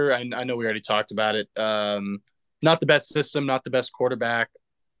receiver. I know we already talked about it. Not the best system, not the best quarterback.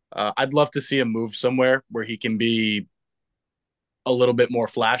 I'd love to see him move somewhere where he can be a little bit more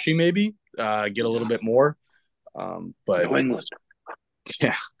flashy, maybe get a little bit more. But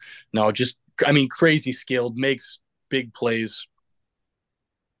yeah, no, crazy skilled, makes big plays.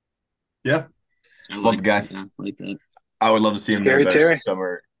 Yeah, love the guy. Yeah, like that. I would love to see him there this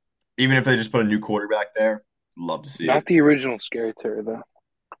summer. Even if they just put a new quarterback there, love to see it. Not the original Scary Terry, though.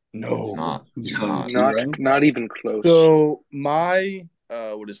 No. It's not. He's No, not. You're right. Not even close. So my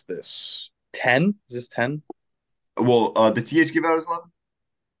what is this? 10? Is this 10? Well, did TH give out his 11?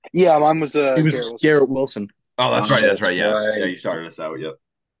 Yeah, mine was It was Garrett Wilson. Oh, that's right. That's right. Yeah. right. Yeah, you started us out. Yep.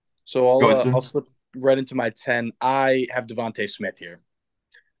 So Go ahead, Stu. I'll slip right into my 10. I have Devontae Smith here.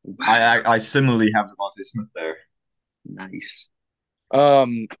 I similarly have Devontae Smith there. Nice.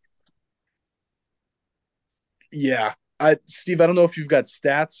 Yeah. Steve, I don't know if you've got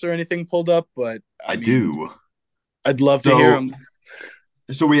stats or anything pulled up, but I mean, do. I'd love to hear them.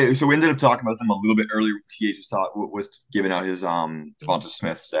 So we ended up talking about them a little bit earlier. TH was giving out his Devonta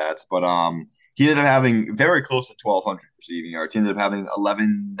Smith stats, but he ended up having very close to 1,200 receiving yards. He ended up having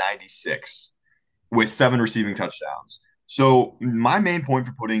 1,196 with 7 receiving touchdowns. So my main point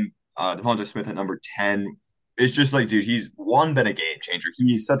for putting Devonta Smith at number 10 is just like, dude, he's been a game changer.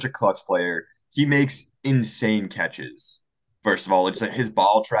 He's such a clutch player. He makes insane catches. First of all, it's like his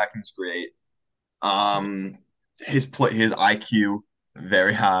ball tracking's great. His IQ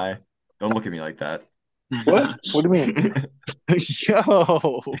very high. Don't look at me like that. What? What do you mean?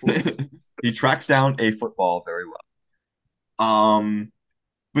 Yo. He tracks down a football very well.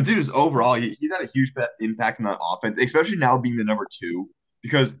 But dude, just overall, he's had a huge impact on that offense, especially now being the number 2,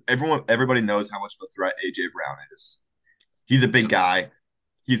 because everybody knows how much of a threat AJ Brown is. He's a big guy.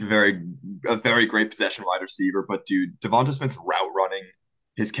 He's a very great possession wide receiver. But dude, Devonta Smith's route running,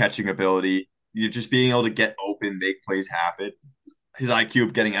 his catching ability, you're just being able to get open, make plays happen. His IQ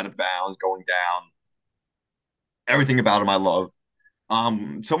of getting out of bounds, going down, everything about him I love.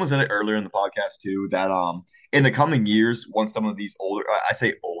 Someone said it earlier in the podcast too that in the coming years, once some of these I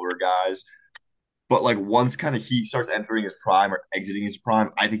say older guys, but like once kind of he starts entering his prime or exiting his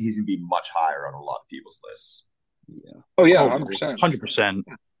prime, I think he's gonna be much higher on a lot of people's lists. Yeah. Oh yeah, 100%. 100%.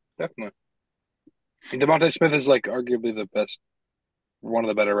 Definitely. I mean, Devontae Smith is like arguably one of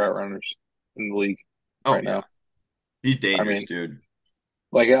the better route runners in the league now. He's dangerous, dude.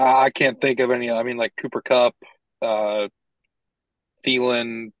 Like I can't think of any. I mean, like Cooper Kupp,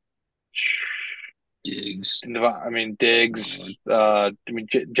 Thielen, Diggs. Diggs.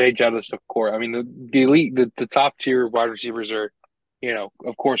 Jay Jettis, of course. I mean, the elite, the top tier wide receivers are,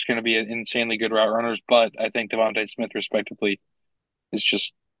 of course, going to be insanely good route runners. But I think Devontae Smith, respectively, is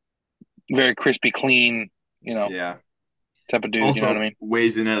just very crispy, clean. Yeah. Type of dude. Also, you know what I mean?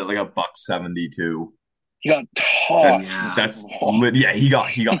 Weighs in at like $172. He got tossed. He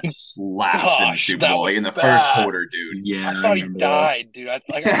got slapped in the Super Bowl in the first quarter, dude. Yeah, I thought he died, dude.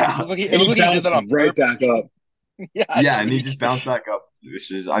 He bounced right back up. Yeah, and he just bounced back up.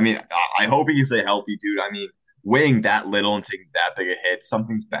 Which is, I hope he can stay healthy, dude. I mean, weighing that little and taking that big a hit,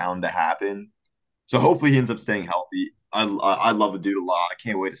 something's bound to happen. So hopefully he ends up staying healthy. I love the dude a lot. I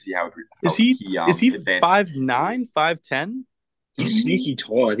can't wait to see how is he 5'9", 5'10"? He's sneaky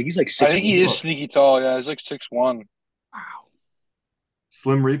tall. I think he's like 6'1". I think he is sneaky tall. Yeah, he's like 6'1". Wow.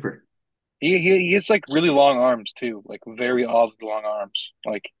 Slim Reaper. He gets like really long arms too, like very odd long arms.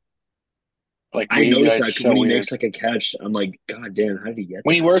 Like I noticed that when he makes like a catch, I'm like, God damn, how did he get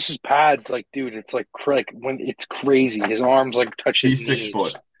when that? he wears his pads, like, dude, it's like when it's crazy. His arms like touch his knees. He's 6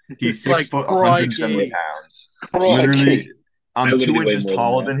 foot. He's 6 foot, crikey. 170 pounds. Literally, I'm 2 inches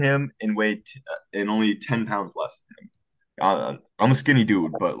taller than him and weigh and only 10 pounds less than him. I'm a skinny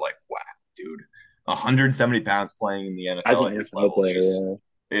dude, but like, wow, dude, 170 pounds playing in the NFL as an at his NFL level, player,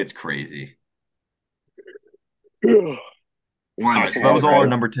 it's crazy. All right, so that was all our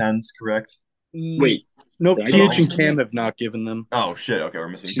number 10s, correct? Wait, nope. TH and Cam have not given them. Oh shit! Okay, we're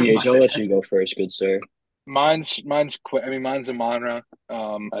missing. TH, I'll let you go first, good sir. Mine's Amon-Ra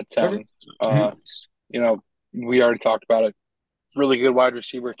at 10. We already talked about it. Really good wide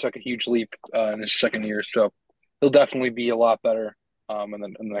receiver. Took a huge leap in his second year, so he'll definitely be a lot better in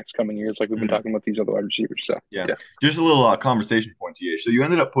the next coming years, like we've been talking about these other wide receivers. So yeah. Just a little conversation point, TH. So you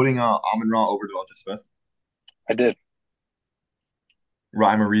ended up putting Amon-Ra over Devonta Smith. I did.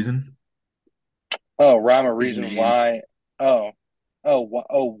 Rhyme or reason? Oh, rhyme or reason why?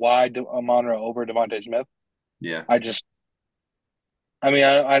 Why do Amon-Ra over Devontae Smith? Yeah.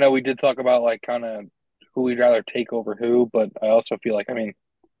 I know we did talk about like kind of who we'd rather take over who, but I also feel like,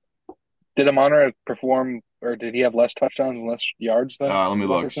 did Amon-Ra perform or did he have less touchdowns and less yards than? Let me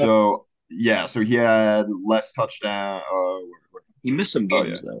look. So he had less touchdown. He missed some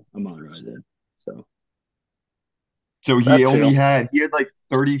games though. Amon-Ra did. So he had like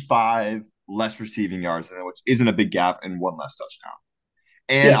 35 less receiving yards, which isn't a big gap, and 1 less touchdown.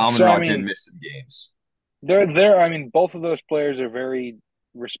 And Amon-Ra did miss some games. They're both of those players are very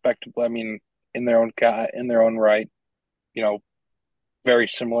respectable. In their own right, very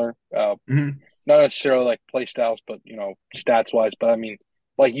similar. Not necessarily like play styles, but stats wise. But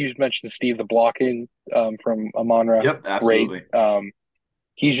like you mentioned, Steve, the blocking from Amon-Ra. Yep, absolutely. Great.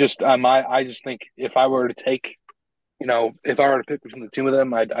 He's just I just think if I were to take, if I were to pick between the two of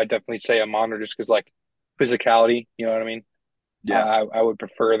them, I'd definitely say Amon-Ra just because like physicality. You know what I mean? Yeah. I would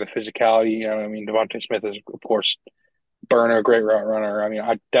prefer the phicality. You know what I mean? Devontae Smith is of course burner, great route runner. I mean,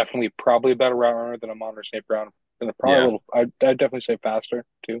 I definitely probably a better route runner than Amon-Ra St. Brown. And probably a little. I'd definitely say faster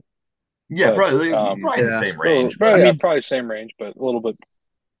too. Yeah, But, probably in the same range. Probably same range, but a little bit.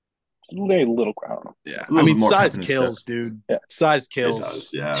 Maybe a little, I don't know. Yeah, I mean, size kills, dude. Yeah. Size kills. It does,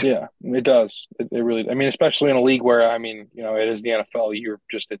 yeah. Yeah, it does. It really. I mean, especially in a league where it is the NFL.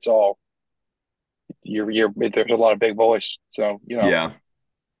 It's all. There's a lot of big boys, so Yeah.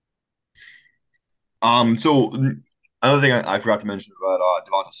 So another thing I forgot to mention about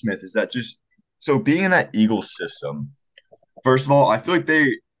Devonta Smith is that being in that Eagles system. First of all, I feel like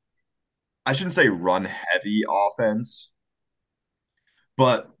I shouldn't say run heavy offense.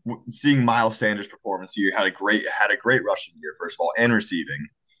 But seeing Miles Sanders' performance here had a great rushing year, first of all, and receiving.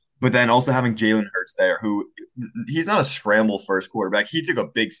 But then also having Jalen Hurts there, who he's not a scramble first quarterback. He took a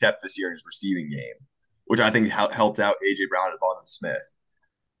big step this year in his receiving game, which I think helped out A.J. Brown and Devonta Smith.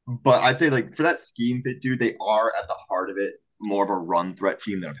 But I'd say, like, for that scheme fit, dude, they are at the heart of it more of a run threat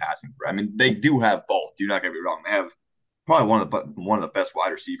team than a passing threat. I mean, they do have both. Do not get me wrong. They have probably one of the best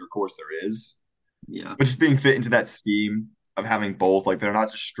wide receiver cores there is. Yeah. But just being fit into that scheme of having both, like they're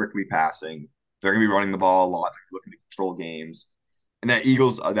not just strictly passing. They're gonna be running the ball a lot. They're looking to control games. And that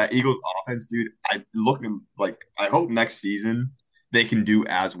Eagles offense, dude, I hope next season they can do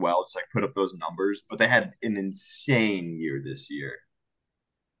as well, just like put up those numbers. But they had an insane year this year.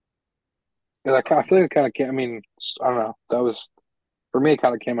 Yeah, I feel like it kind of came. I mean, I don't know. That was for me. It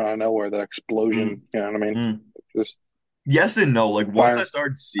kind of came out of nowhere. That explosion. You know what I mean? Just yes and no. Like once I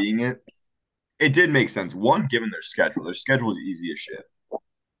started seeing it, it did make sense. One, given their schedule was easy as shit.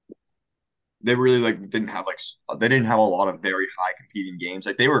 They really didn't have a lot of very high competing games.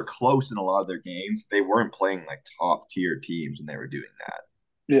 Like they were close in a lot of their games. They weren't playing like top tier teams when they were doing that.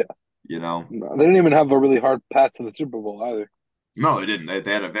 Yeah, No, they didn't even have a really hard path to the Super Bowl either. No, they didn't.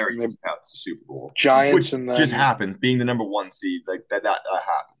 They had a very easy path to the Super Bowl. Giants, which and then, just happens being the number one seed. Like that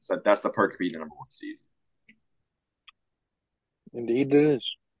happens. That's the perk of being the number one seed. Indeed, it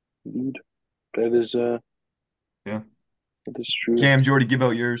is. Indeed. That is yeah. That is true. Cam, did you already give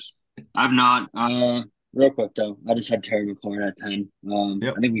out yours? I've not. Real quick though, I just had Terry McLaurin at 10.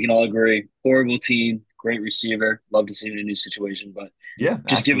 Yep. I think we can all agree. Horrible team, great receiver. Love to see him in a new situation, but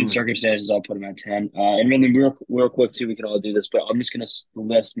just given circumstances, I'll put him at 10. And then real quick too, we can all do this, but I'm just gonna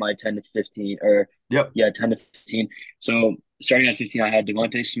list my 10 to 15 10 to 15. So starting at 15, I had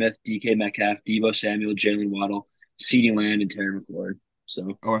Devontae Smith, DK Metcalf, Deebo Samuel, Jalen Waddle, CeeDee Lamb, and Terry McLaurin.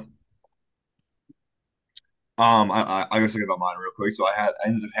 So okay. I guess I'll give about mine real quick. So I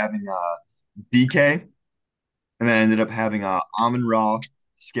ended up having BK, and then I ended up having Amon-Ra,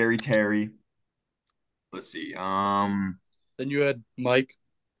 Scary Terry. Let's see. Then you had Mike.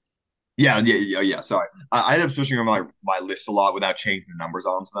 Yeah. Sorry, I ended up switching on my list a lot without changing the numbers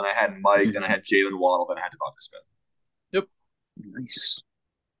on them. So then I had Mike, then I had Jalen Waddle, then I had Devonta Smith. Yep. Nice.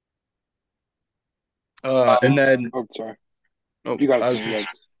 And then sorry. Oh, you got it.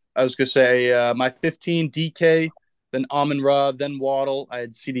 I was gonna say my 15 DK, then Amon-Ra, then Waddle. I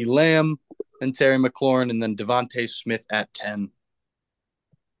had CeeDee Lamb, then Terry McLaurin, and then Devontae Smith at 10.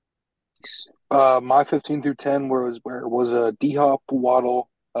 My 15 through 10 was D-Hop, Waddle,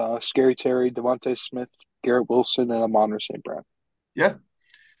 Scary Terry, Devontae Smith, Garrett Wilson, and Amon-Ra St. Brown. Yeah.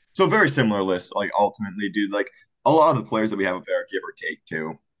 So very similar list. Like ultimately, dude, like a lot of the players that we have up there, give or take,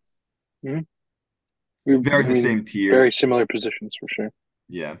 too. Mm-hmm. Very the same tier. Very similar positions for sure.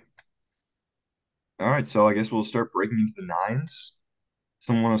 Yeah. All right, so I guess we'll start breaking into the nines.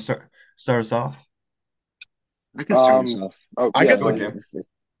 Someone want to start us off? I can start us off. I got one.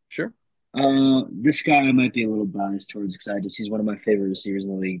 Sure. This guy I might be a little biased towards because he's one of my favorite receivers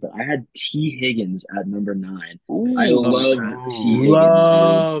in the league, but I had T. Higgins at number 9. Ooh, I love T. Higgins.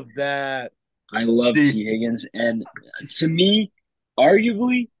 Love that. I love T. Higgins, and to me,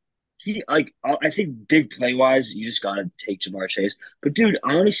 arguably, I think big play wise, you just gotta take Jamar Chase. But dude,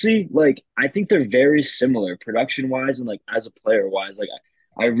 honestly, I think they're very similar production wise and as a player wise.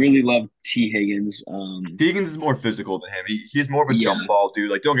 I really love T. Higgins. Higgins is more physical than him. He's more of a jump ball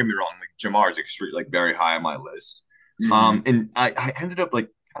dude. Like, don't get me wrong. Like Jamar's extreme, very high on my list. Mm-hmm. And I ended up kind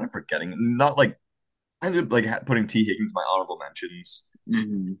of forgetting. I ended up putting T. Higgins in my honorable mentions,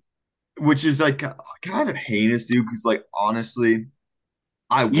 which is kind of heinous, dude. Because honestly.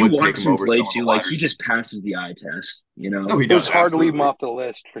 I would take him over play too. He just passes the eye test, No, he it does. was hard to leave him off the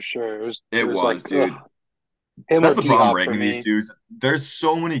list for sure. It was dude. Him That's or the problem D-Hop for ranking these me. dudes. There's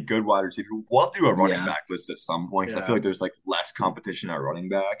so many good wide receivers. We'll have to do a running Yeah. back list at some point because I Yeah. feel like there's like less competition at running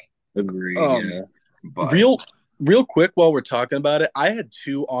back. Agreed. Yeah. But Real quick while we're talking about it, I had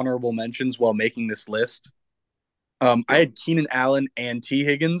 2 honorable mentions while making this list. I had Keenan Allen and T.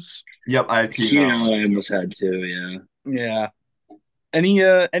 Higgins. yep, I had Keenan Allen I almost had too. Yeah. Yeah.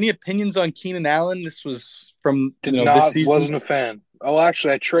 Any opinions on Keenan Allen? This was from this season. Wasn't a fan. Oh,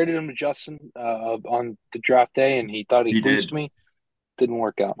 actually, I traded him to Justin on the draft day, and he thought he fleeced me. Didn't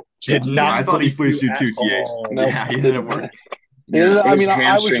work out. So, Did not. I thought he fleeced you too, TH. Nope, Yeah, he didn't work. Yeah, I his mean, I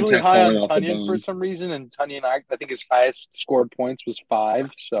was hamstring really kept high on falling off the Tunyon for bone. some reason, and Tunyon, I think his highest scored points was 5.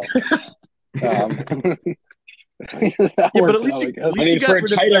 So, that Yeah, but worked at least out, you, I guess. at least I mean, you got for a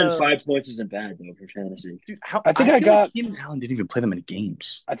rid of tight end, the- 5 points isn't bad though for fantasy. Dude, I think I feel got- like Keenan Allen didn't even play them in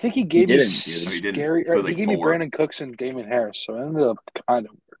games. I think he gave me didn't, dude. No, he didn't. scary. He played, He like, gave me 4. Brandon Cooks and Damon Harris, so I ended up kind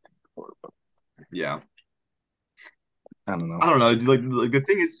of working for it. But Yeah. I don't know. Like the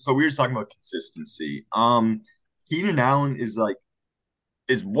thing is, so we were just talking about consistency. Keenan Allen is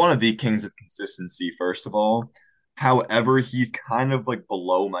one of the kings of consistency, first of all. However, he's kind of like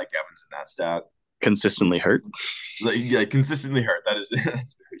below Mike Evans in that stat. Consistently hurt. Consistently hurt. That's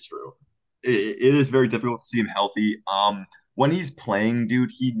very true. It is very difficult to see him healthy. When he's playing,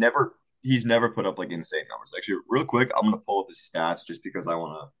 dude, he's never put up like insane numbers. Actually, real quick, I'm gonna pull up his stats just because I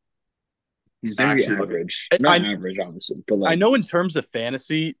want to. He's very Actually, average. I- Average, obviously, but like I know in terms of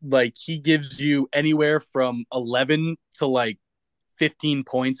fantasy, like he gives you anywhere from 11 to like 15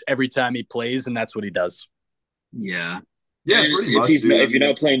 points every time he plays, and that's what he does. yeah. Yeah, And pretty if much. he's Dude. if you're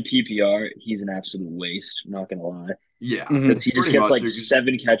not playing PPR, he's an absolute waste. I'm not gonna lie, Yeah, Mhm. because he just pretty gets much, like dude.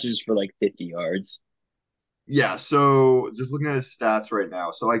 7 catches for like 50 yards. Yeah, so just looking at his stats right now.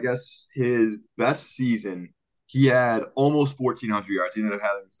 So I guess his best season, he had almost 1,400 yards. He ended up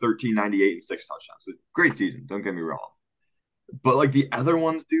having 1,398 and 6 touchdowns. So great season, don't get me wrong. But like the other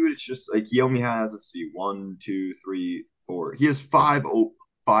ones, dude, it's just like he only has, let's see, 1, 2, 3, 4. He has 5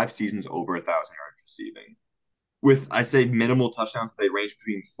 seasons over 1,000 yards receiving. With, I say, minimal touchdowns, they range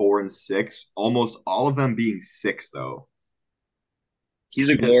between 4 and 6. Almost all of them being 6, though. He's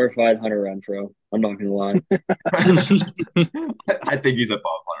a glorified Hunter Renfrow. I'm not gonna lie. I think he's above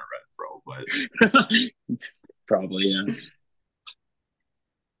Hunter Renfrow, but Probably, yeah.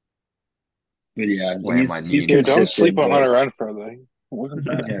 But yeah, Slam my knee. he's Dude, don't consistent. sleep on but- Hunter Renfrow, though. It wasn't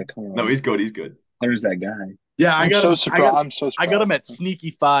bad. Yeah, come on. no, he's good. He's good. Hunter's that guy. Yeah, I'm so surprised. I got him at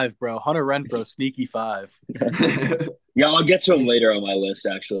sneaky 5, bro. Hunter Renfrow, sneaky 5. Yeah, I'll get to him later on my list,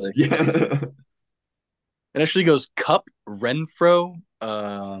 actually. Yeah. It actually goes Cup, Renfrow.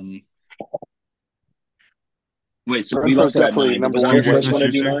 Wait, so Renfro's we left that definitely 9. number Was one. our first Juju one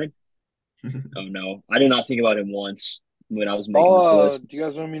to do Smith-Schuster? 9? Oh, no. I did not think about him once when I was making this list. Do you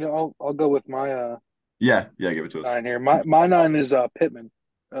guys want me to? I'll go with my Yeah, give it to us. 9 here. My 9 is Pittman,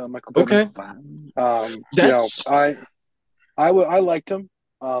 Michael Pittman. Okay. I liked him.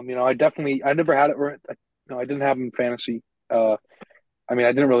 I never had it. I didn't have him in fantasy. I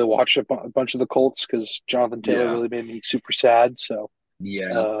didn't really watch a bunch of the Colts because Jonathan Taylor really made me super sad. So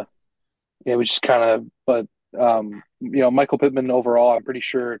Yeah. we just kind of. But Michael Pittman overall, I'm pretty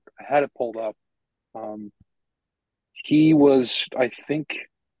sure I had it pulled up. He was, I think,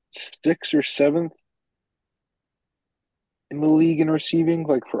 6th or 7th in the league in receiving,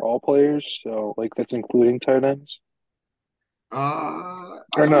 like for all players. So that's including tight ends. I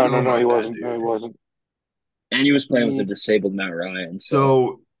Or don't no, know about he that, wasn't. dude. No, he wasn't. And he was playing with the disabled Matt Ryan.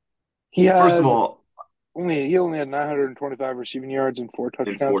 So, He had first of all, he only had 925 receiving yards and 4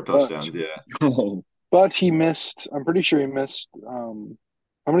 touchdowns. in 4 touchdowns, yeah. Oh, But he missed. I'm pretty sure he missed. How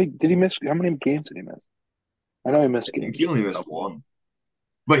many did he miss? How many games did he miss? I know he missed I think games. he only missed 1.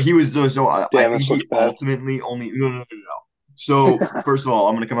 But he was, so I Damn, think this he looks bad. ultimately only, no. So, first of all,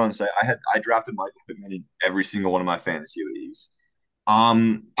 I'm going to come out and say I drafted Michael Pittman in every single one of my fantasy leagues. I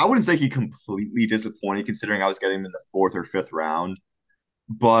wouldn't say he completely disappointed considering I was getting him in the 4th or 5th round.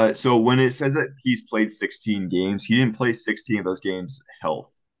 But so when it says that he's played 16 games, he didn't play 16 of those games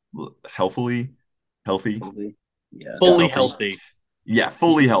healthy. yeah. Fully healthy. Yeah,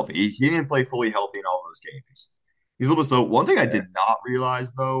 fully healthy. He didn't play fully healthy in all those games. He's a little bit slow. One thing I did not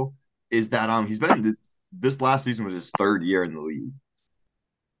realize though is that he's been this last season was his 3rd year in the league.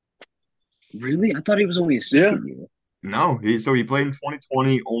 Really? I thought he was only a second year. No, he played in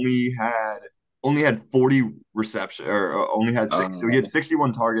 2020. Only had 40 reception or only had 6. So he had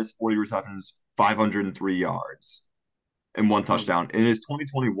 61 targets, 40 receptions, 503 yards, and 1 touchdown. In his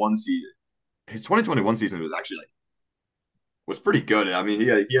 2021 season was actually was pretty good. I mean, he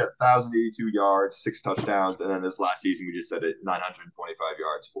had 1,082 yards, 6 touchdowns, and then this last season we just said it 925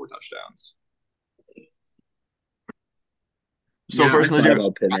 yards, 4 touchdowns. So personally, I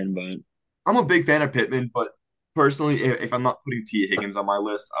about Pittman, but I'm a big fan of Pittman, but personally, if I'm not putting T. Higgins on my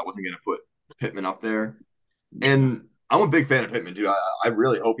list, I wasn't going to put Pittman up there. And I'm a big fan of Pittman, dude. I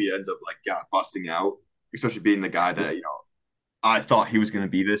really hope he ends up like busting out, especially being the guy that, I thought he was going to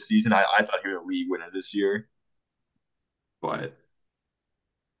be this season. I thought he was a league winner this year. But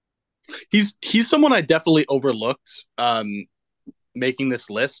he's someone I definitely overlooked making this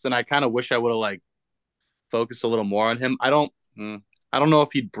list, and I kind of wish I would have like focused a little more on him. I don't know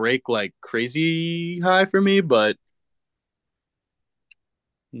if he'd break like crazy high for me, but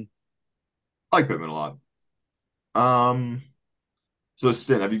I like Pittman a lot. So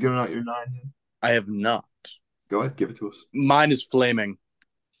Stin, have you given out your 9 yet? I have not. Go ahead, give it to us. Mine is flaming.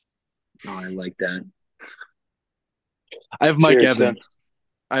 Oh, I like that. I have Mike Cheers, Evans.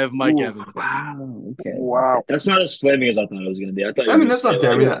 I have Mike Ooh, Evans. Wow. Okay. Wow. That's not as flaming as I thought it was going to be. I thought. I mean, that's not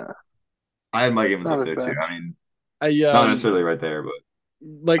terrible. Yeah. I had Mike Evans Not up as there bad. too. I mean, I not necessarily right there, but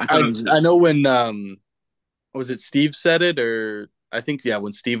like I thought it was- I know when was it Steve said it, or I think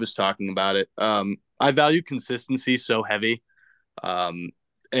when Steve was talking about it. I value consistency so heavy.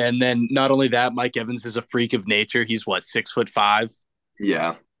 And then not only that, Mike Evans is a freak of nature. He's what, 6'5".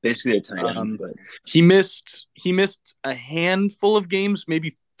 yeah. basically a tight end. But He missed a handful of games,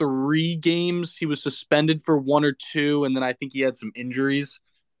 maybe 3 games. He was suspended for 1 or 2, and then I think he had some injuries.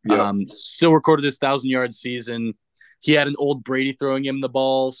 Yep. Still recorded his 1,000-yard season. He had an old Brady throwing him the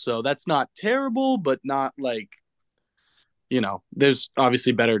ball, so that's not terrible, but not like, there's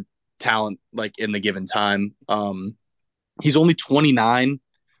obviously better talent like in the given time. He's only 29,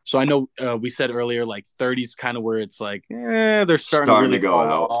 so I know we said earlier like 30's kind of where it's like, they're starting to really go fall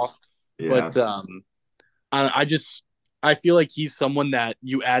out. off. Yeah. But I feel like he's someone that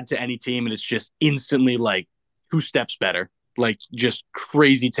you add to any team and it's just instantly like 2 steps better, like just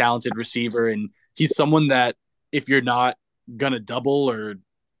crazy talented receiver. And he's someone that if you're not gonna double or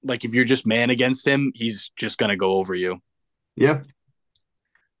like if you're just man against him, he's just gonna go over you. Yeah.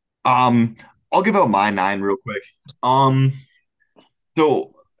 I'll give out my 9 real quick.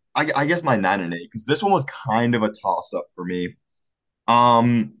 So I guess my 9 and 8, because this one was kind of a toss up for me.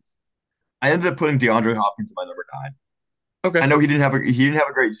 I ended up putting DeAndre Hopkins in my number 9. Okay. I know he didn't have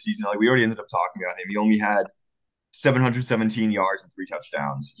a great season. Like we already ended up talking about him. He only had 717 yards and 3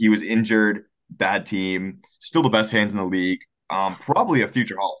 touchdowns. He was injured, bad team, still the best hands in the league. Probably a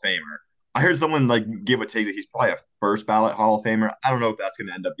future Hall of Famer. I heard someone like give a take that he's probably a first ballot Hall of Famer. I don't know if that's going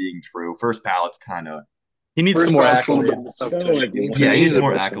to end up being true. First ballot's kind of He needs First some more ballot's a little accolades. bit tough, Yeah, too. like, He needs he needs a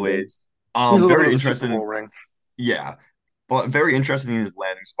more bit- accolades. He's a little Very bit of a interested. Super Bowl ring. Yeah, but very interested in his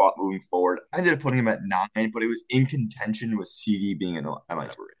landing spot moving forward. I ended up putting him at 9, but it was in contention with CD being at my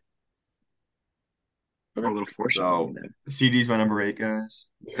number 8. a little foreshadowing So there. CD's my number 8, guys.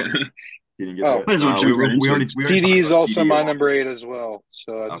 You didn't get Oh, that. might as well jump right into it. already TD talked is about also CD my a lot. number 8 as well.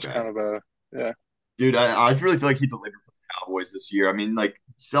 So that's Okay. kind of a Dude, I really feel like he delivered for the Cowboys this year. I mean, like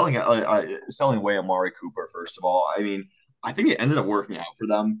selling away Amari Cooper, first of all. I mean, I think it ended up working out for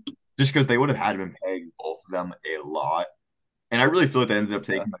them just because they would have had been paying both of them a lot. And I really feel like they ended up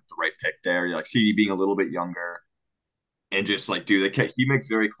taking like the right pick there. Like CD being a little bit younger and just like, dude, he makes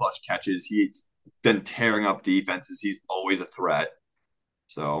very clutch catches. He's been tearing up defenses. He's always a threat.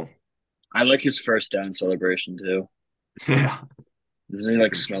 So, I like his first down celebration too. yeah, Doesn't he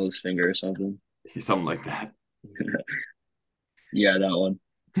like smell his finger or something? he's something like that. Yeah, that one.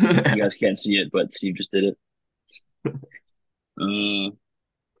 You guys can't see it, but Steve just did it.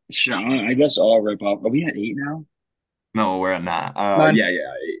 Sure, I guess I'll rip off. Are we at 8 now? No, we're not. 9. Yeah.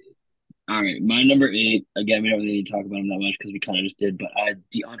 All right, my number 8. Again, we don't really need to talk about him that much because we kind of just did. But I had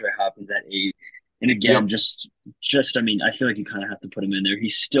DeAndre Hopkins at 8, and again, Yep. just I mean, I feel like you kind of have to put him in there.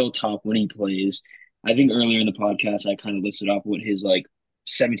 He's still top when he plays. I think earlier in the podcast, I kind of listed off what his like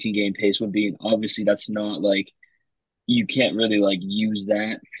 17 game pace would be, and obviously that's not like you can't really like use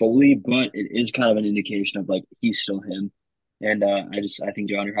that fully, but it is kind of an indication of like he's still him. And I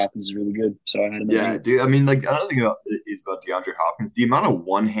think DeAndre Hopkins is really good. So I had him. at Yeah, 8. dude. I mean, like another thing is about DeAndre Hopkins. The amount of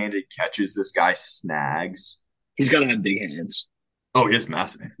one-handed catches this guy snags. He's got to have big hands. Oh, he has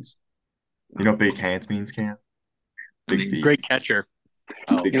massive hands. You know what big hands means, Cam? I Big mean, feet. Great catcher.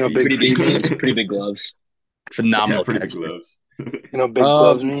 Big You know, feet. Pretty big gloves. Pretty big gloves. Phenomenal Yeah, pretty big catcher. gloves. big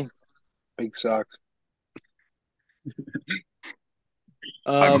gloves mean big socks.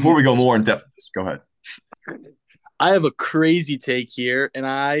 All right, before we go more in depth, just go ahead. I have a crazy take here, and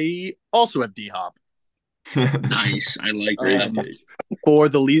I also have D-Hop. Nice. I like Crazy that. take. For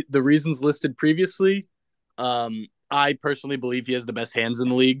the reasons listed previously, I personally believe he has the best hands in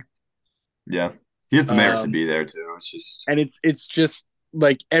the league. Yeah, he has the merit to be there too. It's just And it's just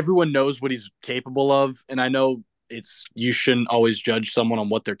like everyone knows what he's capable of, and I know you shouldn't always judge someone on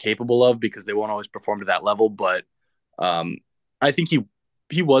what they're capable of because they won't always perform to that level. But I think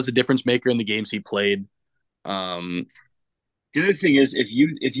he was a difference maker in the games he played. The other thing is, if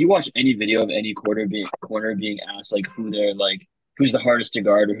you watch any video of any corner being asked like who's the hardest to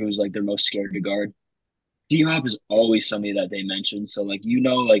guard or who's like they're most scared to guard, D-Hop is always somebody that they mention. So like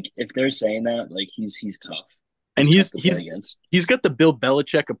like if they're saying that, like he's tough. And he's got the Bill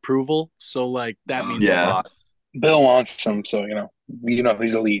Belichick approval, so like that means a lot. Bill wants him, so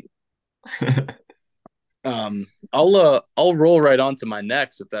he's elite. I'll roll right on to my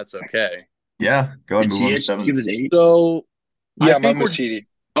next if that's okay. Yeah, go ahead and move on to 7. He was 8. So yeah, mine was CD.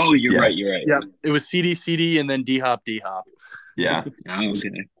 Oh, you're right. Yeah, it was CD, and then D-Hop. Yeah. Oh,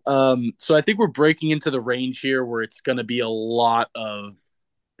 okay. So I think we're breaking into the range here where it's going to be a lot of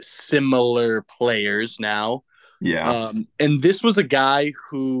similar players now. Yeah. And this was a guy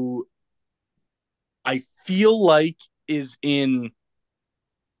who I feel like is in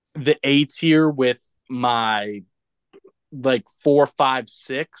the A tier with my like 4, 5,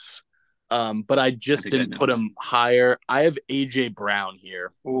 6. But I just didn't put him higher. I have AJ Brown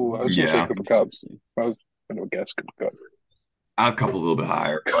here. Ooh, I was going to say Cooper Kupp. I was going to guess Cooper Kupp. I have Kupp a little bit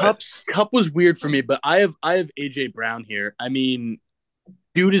higher. Kupp was weird for me, but I have AJ Brown here. I mean,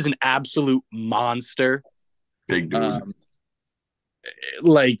 dude is an absolute monster. Big dude.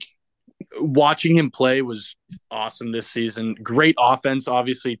 Like watching him play was awesome this season. Great offense,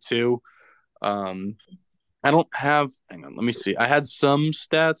 obviously, too. I don't have. Hang on, let me see. I had some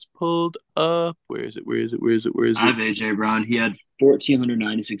stats pulled up. Where is it? I have AJ Brown. He had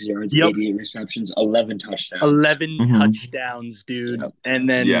 1,496 yards, 88 receptions, 11 touchdowns. 11 touchdowns, dude. Yep. And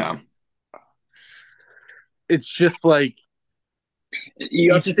then it's just like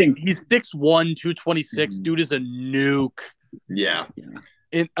you have to think he's 6'1", 226. Dude is a nuke. Yeah.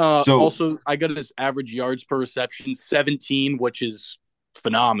 And also, I got his average yards per reception, 17, which is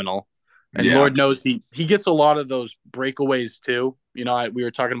phenomenal. And Lord knows he gets a lot of those breakaways too. We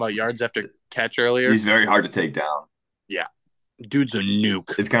were talking about yards after catch earlier. He's very hard to take down. Yeah, dude's a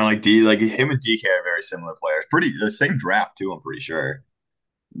nuke. It's kind of like him and DK are very similar players. The same draft too. I'm pretty sure.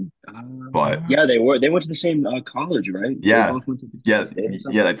 But yeah, they went to the same college, right? Yeah,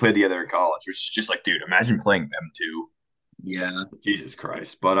 they played together in college, which is just like, dude, imagine playing them two. Yeah, Jesus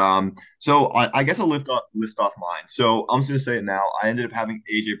Christ. But so I guess I'll list off mine. So I'm just gonna say it now. I ended up having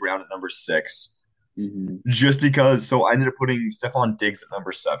AJ Brown at number 6, just because. So I ended up putting Stephon Diggs at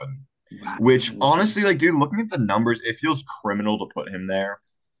number 7, which honestly, like, dude, looking at the numbers, it feels criminal to put him there.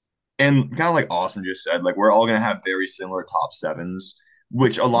 And kind of like Austin just said, like, we're all gonna have very similar top 7s,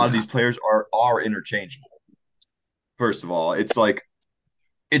 which a lot of these players are interchangeable. First of all, it's like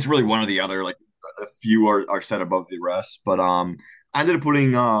it's really one or the other. Like, a few are set above the rest, but I ended up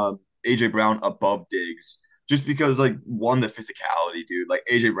putting AJ Brown above Diggs just because, like, one, the physicality, dude. Like,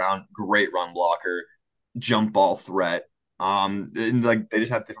 AJ Brown, great run blocker, jump ball threat. And like they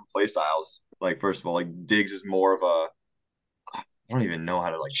just have different play styles. Like, first of all, like Diggs is more of a I don't even know how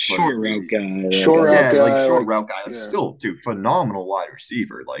to like short route guy. Short route guy. That's still, dude, phenomenal wide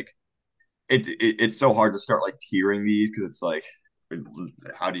receiver. Like it's so hard to start like tiering these because it's like,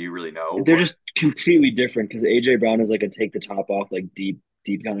 how do you really know? They're just completely different because AJ Brown is like a take the top off, like deep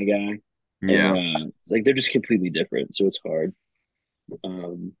kind of guy. Yeah. And, like they're just completely different, so it's hard.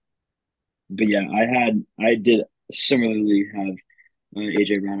 But yeah, I did similarly have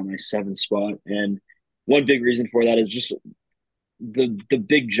AJ Brown on my 7th spot, and one big reason for that is just the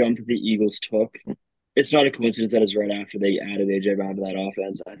big jump that the Eagles took. It's not a coincidence that it's right after they added AJ Brown to that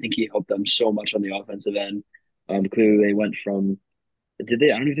offense. I think he helped them so much on the offensive end. Clearly, they went from I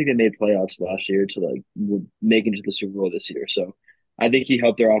don't even think they made playoffs last year to like making it to the Super Bowl this year. So I think he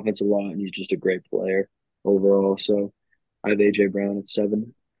helped their offense a lot, and he's just a great player overall. So I have AJ Brown at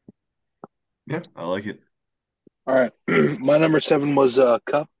 7. Yeah, I like it. All right, my number 7 was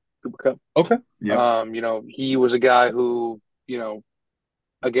Cooper Kupp. Okay. Yeah. He was a guy who,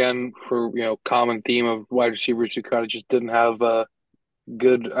 again, for common theme of wide receivers who kind of just didn't have a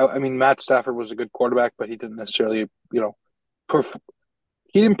good. I mean, Matt Stafford was a good quarterback, but he didn't necessarily,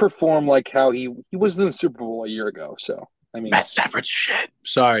 he didn't perform like how he was in the Super Bowl a year ago. So I mean, Matt Stafford's shit.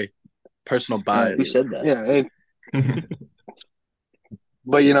 Sorry, personal bias. Who said that? Yeah.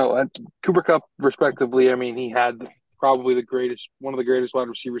 But Cooper Kupp, respectively, I mean, he had probably one of the greatest wide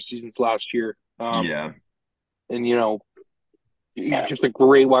receiver seasons last year. Yeah. And just a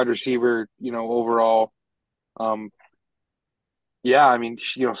great wide receiver, overall. Yeah, I mean,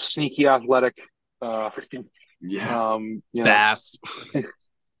 sneaky athletic. Yeah. Fast.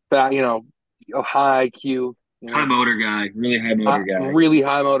 High IQ. High motor guy. Really high motor guy. Really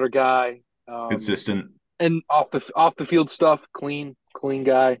high motor guy. Consistent. And off the field stuff, clean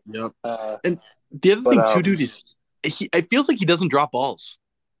guy. Yep. And the other thing too, dude, is it feels like he doesn't drop balls.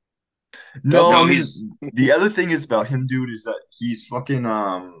 No, I mean he's the other thing is about him, dude, is that he's fucking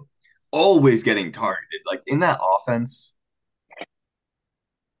always getting targeted. Like in that offense,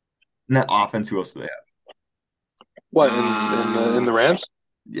 who else do they have? What in the Rams?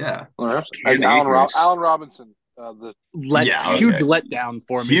 Yeah. Rams? Cam Akers. Allen Robinson. Huge letdown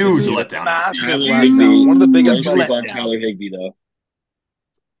for me. Huge this year. letdown. Massive Tyler letdown. Higbee. One of the biggest Don't sleep on letdowns. Tyler Higbee though.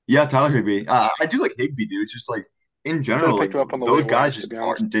 Yeah, Tyler Higbee. I do like Higbee, dude. It's just like in general, like, picked him up on the those waiver guys wire, just to be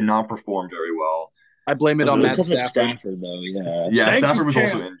honest. did not perform very well. I blame it on Matt Because of Stafford. Stafford though, yeah. Yeah, Thank Stafford you, was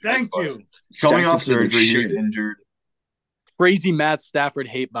also Cam. injured. Thank but you. Coming off Stafford played surgery, he was shit. injured. Crazy Matt Stafford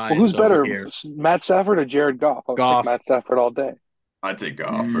hate bias. Well, who's over better, here. Matt Stafford or Jared Goff? I would Goff. take Matt Stafford all day. I'd take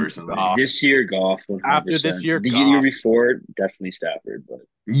Goff personally. Goff. This year, Goff. 100%. After this year, the Goff. year before, definitely Stafford. But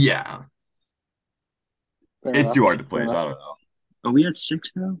Yeah, Fair it's enough. too hard to Fair place. enough. I don't know. are we at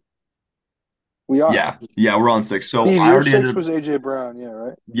 6 now? We are. Yeah, we're on 6. So Steve, I your already 6 ended up. was AJ Brown, yeah,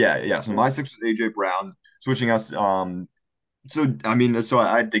 right? Yeah. So my 6 was AJ Brown. Switching us. So I mean, so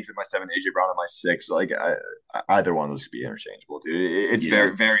I think that my 7 AJ Brown and my 6. Like either one of those could be interchangeable, dude. It's Yeah.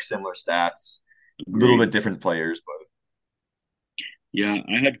 very very similar stats. A little bit different players, but Yeah,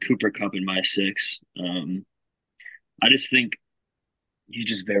 I had Cooper Cup in my 6. I just think he's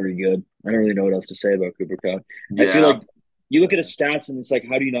just very good. I don't really know what else to say about Cooper Cup. I feel like you look at his stats and it's like,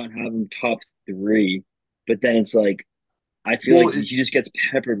 how do you not have him top 3? But then it's like, I feel like he just gets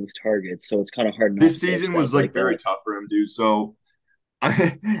peppered with targets, so it's kind of hard. This season was like very tough for him, dude. So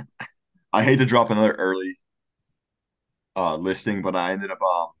I hate to drop another early listing, but I ended up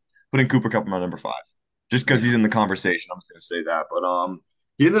putting Cooper Cup in my number 5 just because he's in the conversation. I'm just gonna say that, but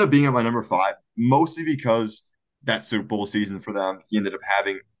he ended up being at my number 5 mostly because that Super Bowl season for them, he ended up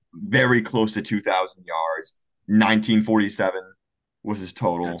having very close to 2,000 yards. 1947 was his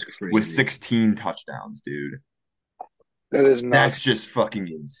total with 16 touchdowns, dude. That is nuts. That's just fucking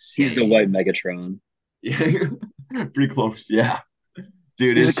insane. He's the white Megatron. Yeah, pretty close. Yeah,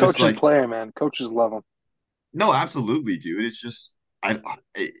 dude. He's it's a coach's just like player, man. Coaches love him. no, absolutely, dude. It's just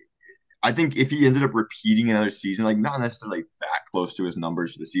I think if he ended up repeating another season, like not necessarily that close to his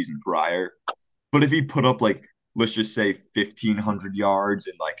numbers for the season prior, but if he put up like let's just say 1,500 yards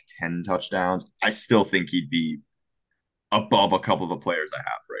and like 10 touchdowns, I still think he'd be above a couple of the players I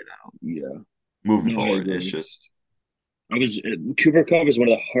have right now. Yeah, moving forward, it's just. Cooper Cup is one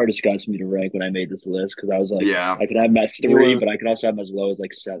of the hardest guys for me to rank when I made this list because I was like, yeah, I could have him at 3, but I could also have him as low as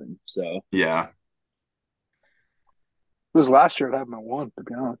like 7. So yeah, it was last year. I'd have him at 1, to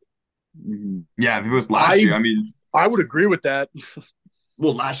be honest. Yeah, if it was last year, I mean, I would agree with that.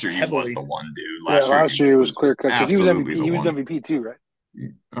 Well, last year he was the one, dude. Last year he was clear cut because he was absolutely MVP. He was MVP too,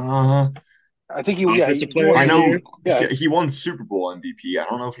 right? I think he. Offensive he player won- I know Yeah. he won Super Bowl MVP. I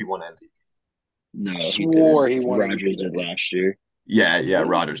don't know if he won MVP. no, Swore he he did. won Rodgers MVP. did last year. Yeah,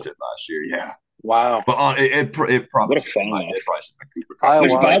 Rodgers did last year. Yeah, Wow. but it probably What a should have been fall-off. it probably should have been Cooper I Cup.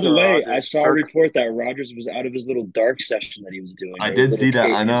 Which, want by the Aaron way, I Rodgers. saw a report that Rodgers was out of his little dark session that he was doing. I or did his see little that.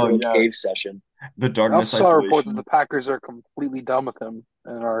 cave- I his know. little Yeah, cave session. the I darkness also saw a report that isolation. the Packers are completely done with him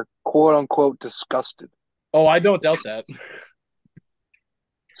and are quote unquote disgusted. Oh, I don't doubt that.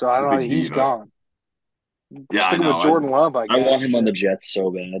 So I He's a don't know. big He's diva. gone. Yeah, I Sticking know. with Jordan Love, I guess. I want him on the Jets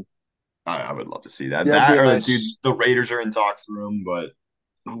so bad. I would love to see that. Yeah, That it'd be a or nice- dude, the Raiders are in talks room, but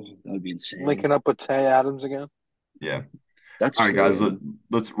Oh, that would be insane. linking up with Tay Adams again. yeah. That's All right, guys, cool.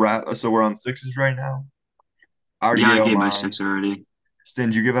 let's wrap. So we're on 6s right now. I already Yeah, gave I out gave my mine. 6 already. Stin,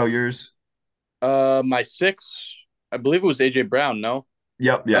 did you give out yours? My 6, I believe it was AJ Brown. No,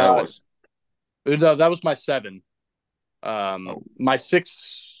 Yep. Yeah, it was. no, that was my 7. My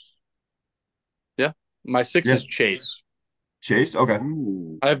 6. Yeah, my 6 Yeah. is Chase. Chase? Okay.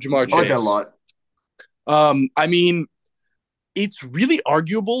 Ooh. I have Jamar Chase. I like that a lot. I mean, it's really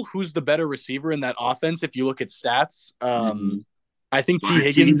arguable who's the better receiver in that offense if you look at stats. I think T.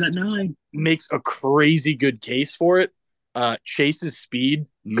 Higgins at 9. makes a crazy good case for it. Chase's speed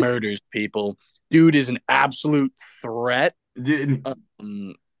murders people. Dude is an absolute threat. Dude,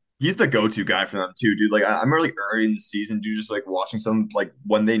 he's the go-to guy for them too, dude. Like I'm really early in the season, dude. Just like watching some like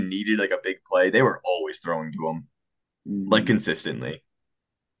when they needed like a big play, they were always throwing to him like consistently.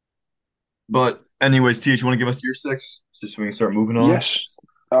 But anyways, T, you want to give us your 6 just so we can start moving on? Yes.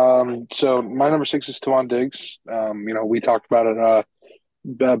 So my number 6 is Tawon Diggs. We talked about it.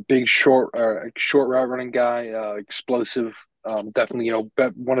 A big short route running guy, explosive. Definitely,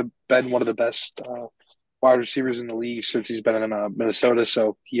 been one of the best wide receivers in the league since he's been in Minnesota.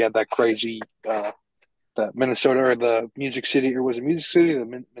 So he had that crazy that Minnesota or the Music City, or was it Music City or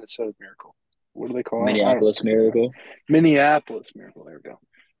the Minnesota Miracle? what do they call it? Minneapolis Miracle. Minneapolis Miracle. There we go.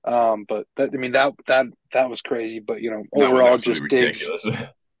 But that was crazy. But overall, just ridiculous.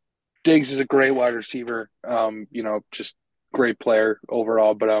 Diggs is a great wide receiver. Just great player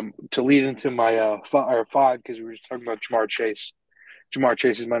overall. But to lead into my five, because we were just talking about Jamar Chase. Jamar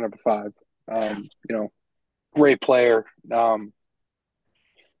Chase is my number 5. Great player.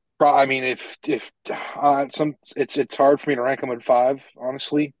 I mean, if it's hard for me to rank him at 5,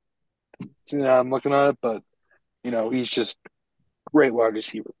 honestly. I'm looking at it, but he's just great wide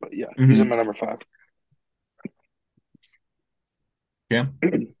receiver. But yeah, he's in my number 5. Yeah.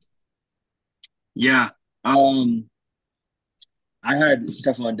 Yeah. I had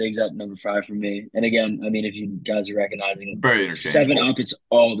Stephon Diggs at number 5 for me. And again, I mean, if you guys are recognizing it, very interchangeable. 7 up, it's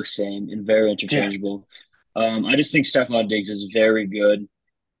all the same and very interchangeable. Yeah. I just think Stephon Diggs is very good.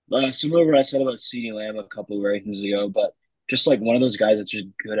 Similar to what I said about CeeDee Lamb a couple of rankings ago, but just like one of those guys that's just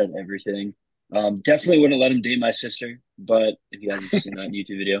good at everything. Definitely wouldn't let him date my sister, but if you guys have seen that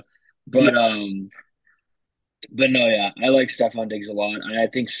YouTube video. But no, yeah, I like Stephon Diggs a lot. And I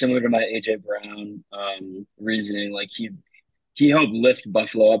think similar to my AJ Brown reasoning, like he helped lift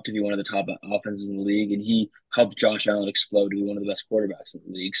Buffalo up to be one of the top offenses in the league, and he helped Josh Allen explode to be one of the best quarterbacks in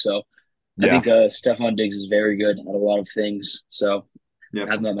the league. So I think Stephon Diggs is very good at a lot of things. So yeah,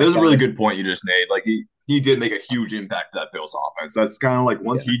 there's a really good point you just made. Like he did make a huge impact to that Bills offense. That's kind of like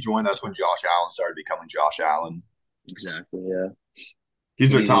once he joined, that's when Josh Allen started becoming Josh Allen. Exactly. Yeah,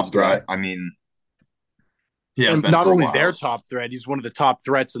 he's their top threat. I mean, and not only their top threat, he's one of the top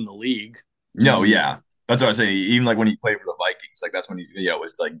threats in the league. No, yeah. That's what I was saying. Even like when he played for the Vikings, like that's when he,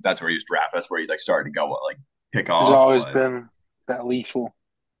 was like that's where he was drafted. That's where he like started to go like pick off. He's always been that lethal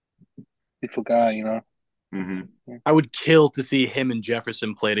guy, Mm-hmm. I would kill to see him and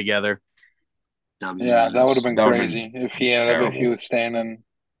Jefferson play together. Yeah, that would have been crazy if he was staying in.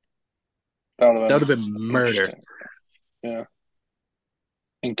 That would have been murder. Yeah.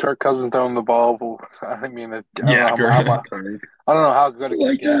 And Kirk Cousins throwing the ball. I mean, I don't know how good it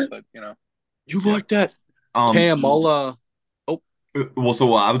can get, but you like that, Cam? I'll Well,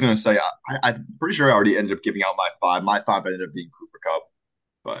 so I was gonna say I'm pretty sure I already ended up giving out my 5. My 5 ended up being Cooper Kupp,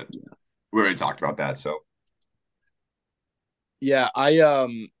 but we already talked about that. So yeah, I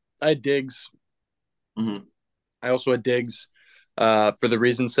had Diggs. Mm-hmm. I also had Diggs for the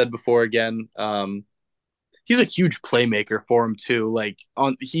reasons said before. Again, he's a huge playmaker for him too. Like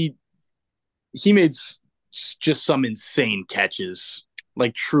he made just some insane catches,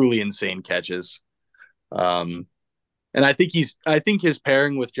 like truly insane catches. And I think his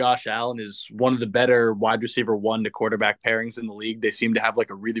pairing with Josh Allen is one of the better wide receiver 1 to quarterback pairings in the league. They seem to have like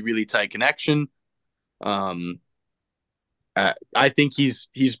a really, really tight connection. I think he's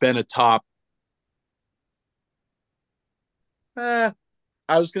been a top. I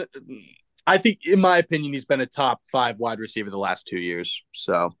think, in my opinion, he's been a top 5 wide receiver the last 2 years.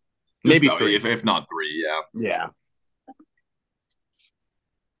 So maybe 3, if not 3. Yeah. Yeah.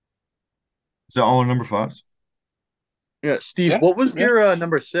 Is that all number 5s? Yeah, Steve. What was your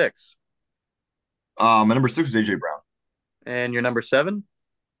number 6? My number 6 was AJ Brown. And your number 7?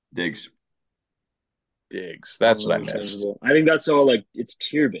 Diggs. That's what I missed. I think that's all like it's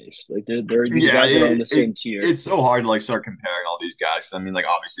tier based. Like they're these guys are on the same tier. It's so hard to like start comparing all these guys. I mean, like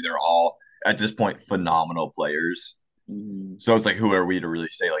obviously they're all at this point phenomenal players. Mm-hmm. So it's like who are we to really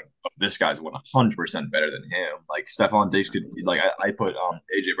say like this guy's 100% better than him? Like Stephon Diggs could like I put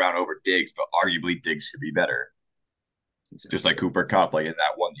AJ Brown over Diggs, but arguably Diggs could be better. Exactly. Just like Cooper Kupp, like in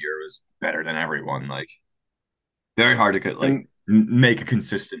that 1 year was better than everyone. Like very hard to make a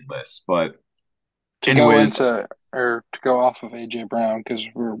consistent list, but. To go off of AJ Brown, because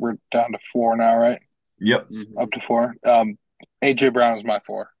we're down to 4 now, right? Yep. Up to 4. AJ Brown is my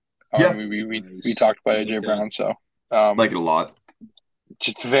 4. Yeah. We talked about AJ Brown, so like it a lot.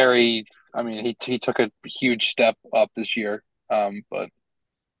 Just very. I mean, he took a huge step up this year, but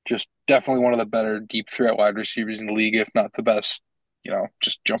just definitely one of the better deep threat wide receivers in the league, if not the best.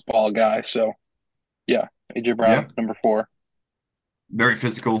 Just jump ball guy. So yeah, AJ Brown, number 4. Very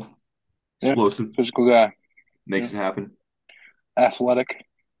physical. Explosive. Physical guy. Makes it happen. Athletic.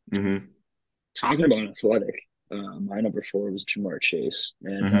 Mm-hmm. Talking about athletic, my number 4 was Jamar Chase.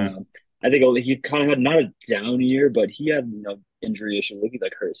 And I think he kind of had not a down year, but he had injury issues. I think he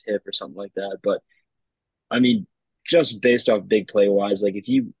hurt his hip or something like that. But I mean, just based off big play wise, like if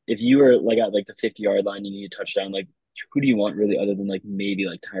you were like at like the 50-yard line, you need a touchdown, like who do you want really other than like maybe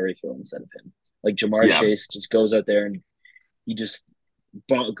like Tyreek Hill instead of him? Like Jamar Chase just goes out there and he just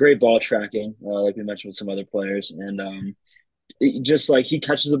great ball tracking, like we mentioned with some other players, and just like he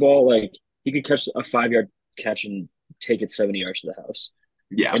catches the ball, like he could catch a 5-yard catch and take it 70 yards to the house.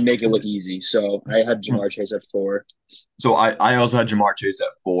 Yeah. and make it look easy. So I had Jamar Chase at 4. So I also had Jamar Chase at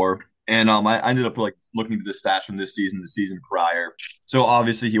 4. And I ended up like looking at the stats from this season, the season prior. So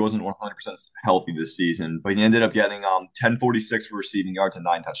obviously he wasn't 100% healthy this season, but he ended up getting 1046 for receiving yards and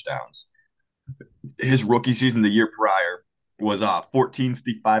 9 touchdowns. His rookie season the year prior was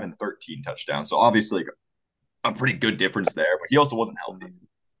 1455 and 13 touchdowns. So obviously like, a pretty good difference there, but he also wasn't healthy.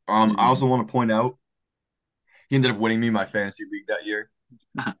 I also want to point out he ended up winning me my fantasy league that year.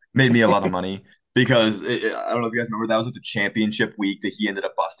 Made me a lot of money because I don't know if you guys remember, that was at the championship week that he ended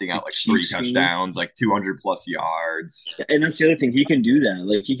up busting out like 3 touchdowns, like 200 plus yards. And that's the other thing. He can do that.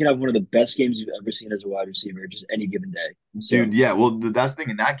 Like he can have one of the best games you've ever seen as a wide receiver, just any given day. So, dude, yeah. Well, that's the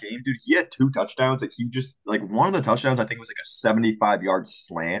thing in that game, dude. He had 2 touchdowns. Like he just like one of the touchdowns I think was like a 75-yard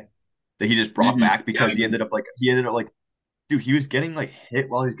slant that he just brought back because he ended up like dude, he was getting like hit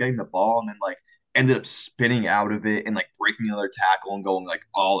while he was getting the ball and then like ended up spinning out of it and like breaking another tackle and going like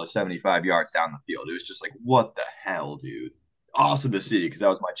all the 75 yards down the field. It was just like, what the hell, dude? Awesome to see because that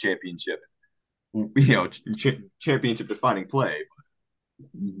was my championship, championship defining play.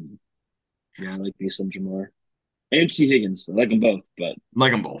 Yeah, I like me some Jamar. And T. Higgins. I like them both, but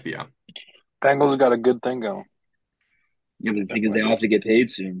like them both, yeah. Bengals got a good thing going. Yeah, but because they all have to get paid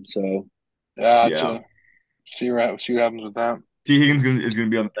soon, so see what happens with that. T. Higgins is going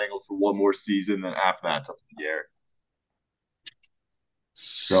to be on the Bengals for one more season, then after that, it's up in the air.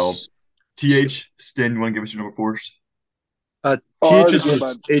 So, TH, Stin, you want to give us your number 4? TH is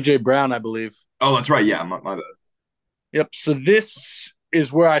AJ Brown, I believe. Oh, that's right. Yeah, my bad. Yep. So this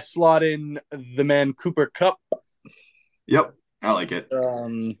is where I slot in the man Cooper Kupp. Yep, I like it.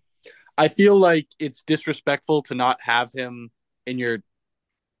 I feel like it's disrespectful to not have him in your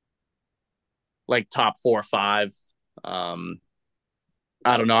like top 4 or 5.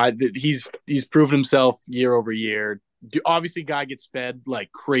 I don't know. He's proven himself year over year. Obviously, guy gets fed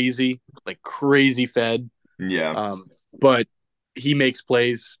like crazy fed. Yeah. But he makes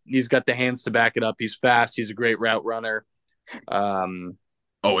plays. He's got the hands to back it up. He's fast. He's a great route runner.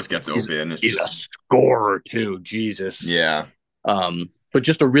 Always gets open. He's a scorer too. Jesus. Yeah. But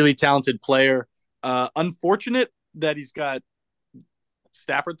just a really talented player. Unfortunate that he's got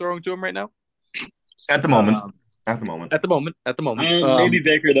Stafford throwing to him right now. At the moment. Maybe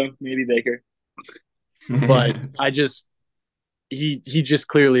Baker though. Maybe Baker. But he just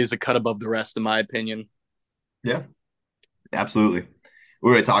clearly is a cut above the rest, in my opinion. Yeah, absolutely. We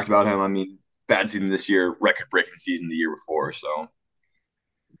already talked about him. I mean, bad season this year, record-breaking season the year before. So,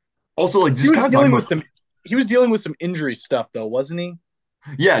 also like just kind of talking about he was dealing with some injury stuff though, wasn't he?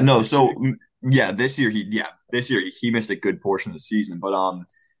 Yeah, no. So yeah, this year he missed a good portion of the season, but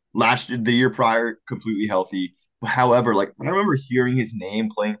the year prior, completely healthy. However, like I remember hearing his name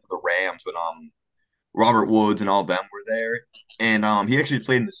playing for the Rams when Robert Woods and all of them were there, and he actually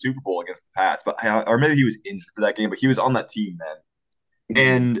played in the Super Bowl against the Pats, or maybe he was injured for that game, but he was on that team then.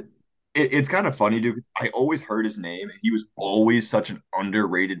 And it's kind of funny, dude. I always heard his name, and he was always such an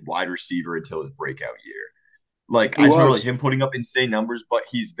underrated wide receiver until his breakout year. Like I just remember like him putting up insane numbers, but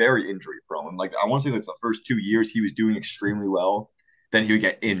he's very injury prone. Like I want to say like the first 2 years he was doing extremely well. Then he would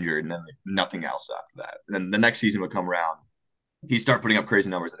get injured, and then like, nothing else after that. And then the next season would come around. He'd start putting up crazy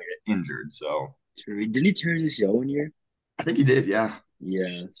numbers and get injured. So didn't he turn his ACL 1 year? I think he did. Yeah.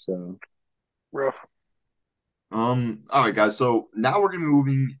 Yeah. So rough. All right, guys. So now we're gonna be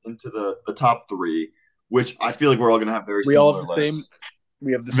moving into the top 3, which I feel like we're all gonna have very similar lists.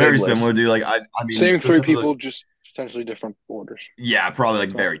 We have the very same similar, dude. Like I mean, same 3 people, just potentially different orders. Yeah, probably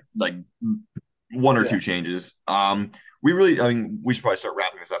like very like 1 or 2 changes. We should probably start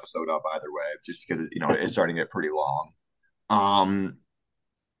wrapping this episode up either way, just because it's starting to get pretty long.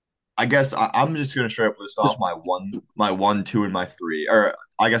 I guess I'm just gonna straight up list off my 1, 2, and my 3, or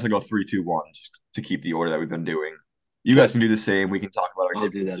I guess I go 3, 2, 1, just to keep the order that we've been doing. You guys can do the same. We can talk about our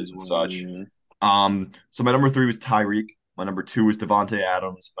differences and such. Yeah. So my number 3 was Tyreek. My number 2 was Devontae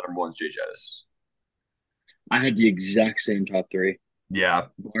Adams. My number 1 is Jay Jettis. I had the exact same top 3. Yeah,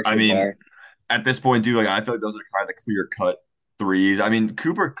 I mean, at this point, dude, like I feel like those are kind of the clear-cut 3s. I mean,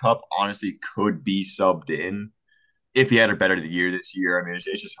 Cooper Kupp honestly could be subbed in if he had a better year this year. I mean, it's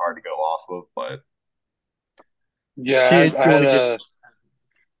just hard to go off of, but yeah, I had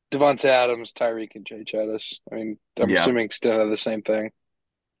Devontae Adams, Tyreek, and Jay Jettis. I mean, I'm assuming still have the same thing.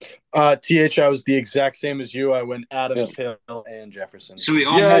 TH, I was the exact same as you. I went Adams, Hill, and Jefferson. So we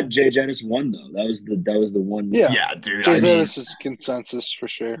all had Jay Jettis 1 though. That was the one. Yeah, dude. Jay Jettis is consensus for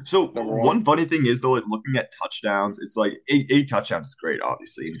sure. So one funny thing is though, like looking at touchdowns, it's like 8 touchdowns is great.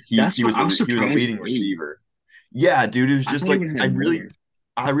 Obviously, he was a leading receiver. Yeah, dude. It was just like I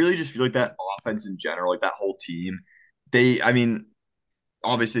really just feel like that offense in general, like that whole team.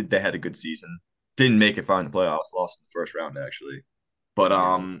 obviously they had a good season. Didn't make it far in the playoffs. Lost in the first round actually. But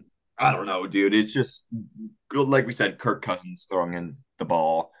I don't know, dude. It's just like we said, Kirk Cousins throwing in the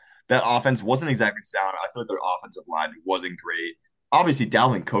ball. That offense wasn't exactly sound. I feel like their offensive line wasn't great. Obviously,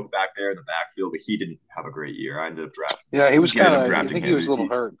 Dalvin Cook back there in the backfield, but he didn't have a great year. I ended up drafting. Yeah, he was ended kind up of. I drafting think him. he was a little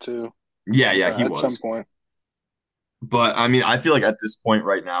hurt too. Yeah, he at was. some point. But I mean, I feel like at this point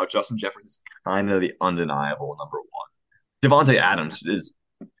right now, Justin Jefferson is kind of the undeniable number one. Devontae Adams is.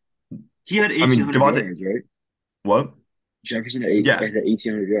 He had 1,800 yards, right? What? Jefferson had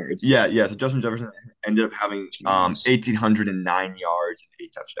 1,800 yards. Yeah. So Justin Jefferson ended up having 1,809 yards and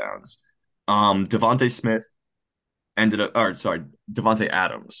 8 touchdowns. Devontae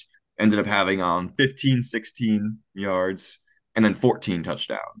Adams ended up having 15, 16 yards and then 14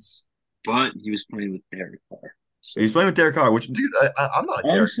 touchdowns. But he was playing with Derek Carr. So. He's playing with Derek Carr, which, dude, I'm not a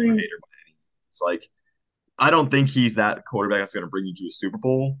Derek Carr hater by any means. It's like, I don't think he's that quarterback that's going to bring you to a Super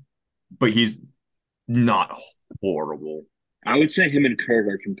Bowl, but he's not horrible. I would say him and Kirk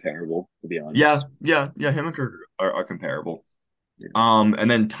are comparable, to be honest. Yeah. Him and Kirk are comparable. Yeah.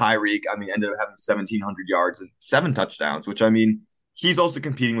 And then Tyreek, ended up having 1,700 yards and 7 touchdowns, which he's also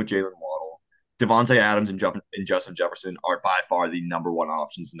competing with Jalen Waddle. Devontae Adams and Justin Jefferson are by far the number one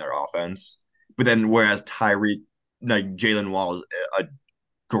options in their offense. But then, whereas Tyreek, like Jalen Waddle, is a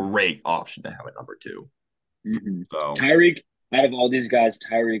great option to have at number 2. Mm-hmm. So Tyreek, out of all these guys,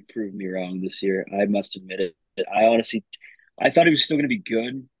 Tyreek proved me wrong this year. I must admit it. I thought he was still going to be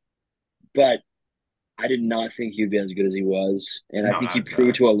good, but I did not think he would be as good as he was. And I think he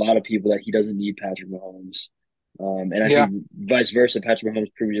proved to a lot of people that he doesn't need Patrick Mahomes. And I think vice versa, Patrick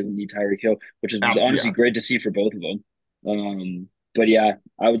Mahomes proved he doesn't need Tyreek Hill, which was honestly great to see for both of them. But yeah,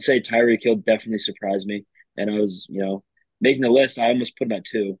 I would say Tyreek Hill definitely surprised me. And I was, making the list, I almost put him at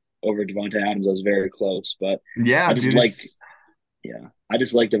 2 over Devontae Adams. I was very close, but I just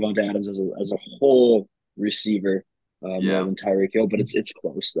like Devontae Adams as a whole receiver. More than Tyreek Hill, but it's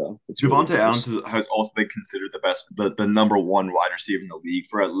close though. Devontae Adams has also been considered the number 1 wide receiver in the league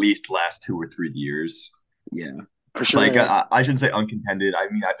for at least the last 2 or 3 years. Yeah, for sure. I shouldn't say uncontended. I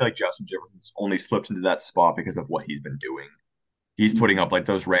feel like Justin Jefferson's only slipped into that spot because of what he's been doing. He's putting up like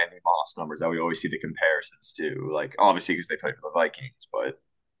those Randy Moss numbers that we always see the comparisons to. Like obviously because they played for the Vikings, but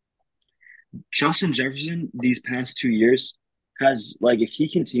Justin Jefferson these past 2 years has, like, if he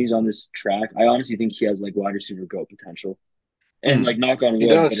continues on this track, I honestly think he has like wide receiver GOAT potential. And like knock on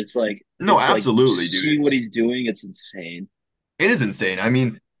wood, but it's like absolutely, dude. See what he's doing, it's insane. It is insane.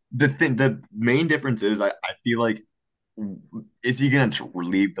 The main difference is I feel like, is he gonna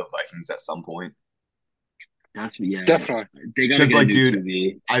relieve the Vikings at some point? That's definitely. They gotta get a new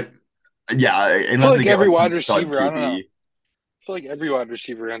QB. Unless they get every like wide receiver, I don't know. I feel like every wide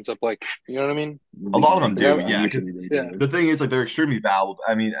receiver ends up like, you know what I mean? A lot of them do, yeah. The thing is, like, they're extremely valuable.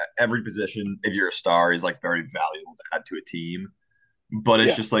 Every position, if you're a star, is like very valuable to add to a team. But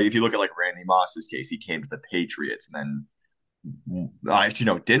it's just like, if you look at like Randy Moss's case, he came to the Patriots and then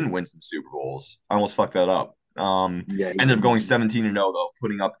didn't win some Super Bowls. I almost fucked that up. Ended up going 17-0 though,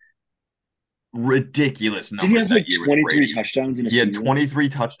 putting up ridiculous numbers that year. 23 touchdowns in a season? He had 23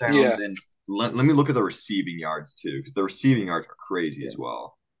 touchdowns and let me look at the receiving yards too, because the receiving yards are crazy as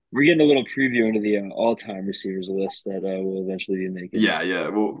well. We're getting a little preview into the all-time receivers list that we'll eventually be making. Yeah.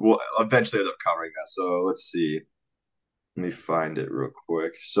 We'll eventually end up covering that. So let's see. Let me find it real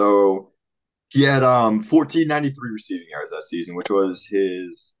quick. So he had 1,493 receiving yards that season, which was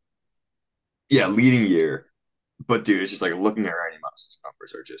his leading year. But dude, it's just like looking at Randy Moss's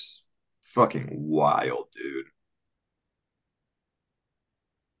numbers are just fucking wild, dude.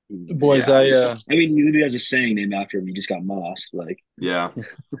 Boys, he literally has a saying named after him. He just got mossed. Like, yeah.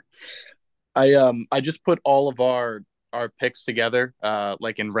 I just put all of our picks together,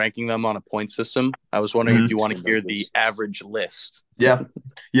 like in ranking them on a point system. I was wondering if you want to hear the average list. Yeah,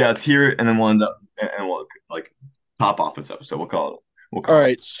 it's here, and then we'll end up and we'll like top offense episode. We'll call it. All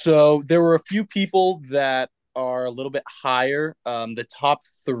right. So there were a few people that are a little bit higher. The top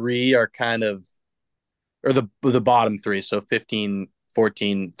 3 are kind of, or the bottom 3. So 15,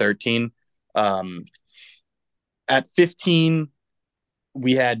 14, 13. At 15,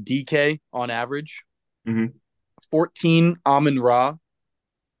 we had DK on average. 14, Amon-Ra.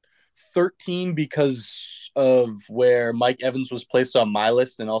 13, because of where Mike Evans was placed on my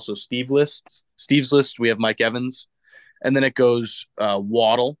list and also Steve's list, we have Mike Evans. And then it goes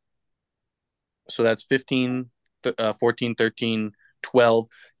Waddle. So that's 15, 14, 13, 12,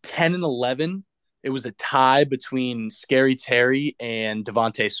 10, and 11. It was a tie between Scary Terry and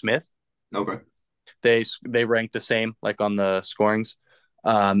Devontae Smith. Okay. They ranked the same, like on the scorings.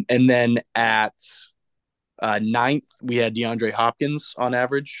 And then at Ninth, we had DeAndre Hopkins on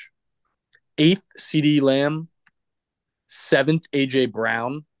average. Eighth, CeeDee Lamb. Seventh, A.J.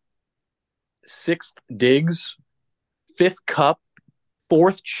 Brown. Sixth, Diggs. Fifth, Cup.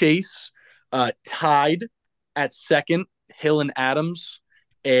 Fourth, Chase. Tied at second, Hill and Adams.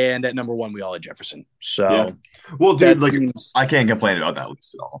 And at number one, we all had Jefferson. So, yeah. Well, dude, I can't complain about that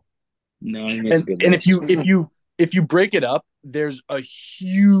list at all. No, and if you break it up, there's a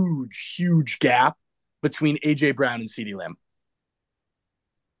huge gap between A.J. Brown and CeeDee Lamb.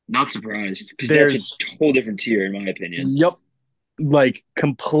 Not surprised, because that's a whole different tier, in my opinion. Yep. Like,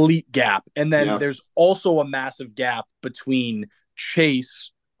 complete gap. And then there's also a massive gap between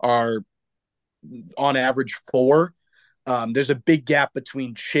Chase, our on average 4. There's a big gap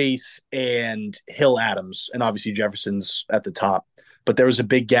between Chase and Hill Adams, and obviously Jefferson's at the top. But there was a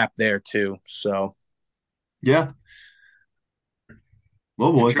big gap there, too. So, yeah.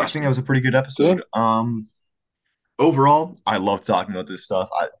 Well, boys, I think that was a pretty good episode. Overall, I love talking about this stuff.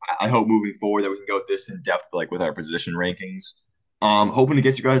 I hope moving forward that we can go this in depth, like with our position rankings. Hoping to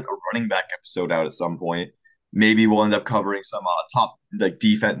get you guys a running back episode out at some point. Maybe we'll end up covering some top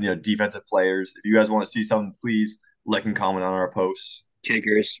defensive players. If you guys want to see something, please like and comment on our posts.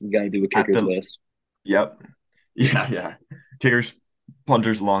 Kickers, we got to do a kickers list. Yep. Yeah. Kickers,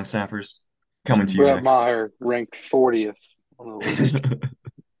 punters, long snappers, coming to you next. Brett Maher ranked 40th on the list.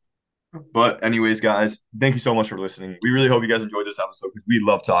 But anyways, guys, thank you so much for listening. We really hope you guys enjoyed this episode because we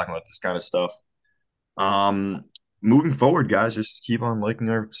love talking about this kind of stuff. Moving forward, guys, just keep on liking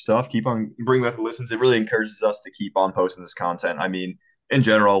our stuff. Keep on bringing back the listens. It really encourages us to keep on posting this content. I mean, in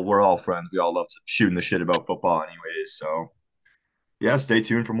general, we're all friends. We all love shooting the shit about football anyways. So, yeah, stay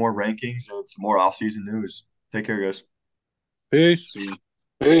tuned for more rankings and some more offseason news. Take care, guys. Peace.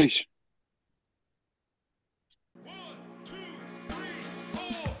 Peace.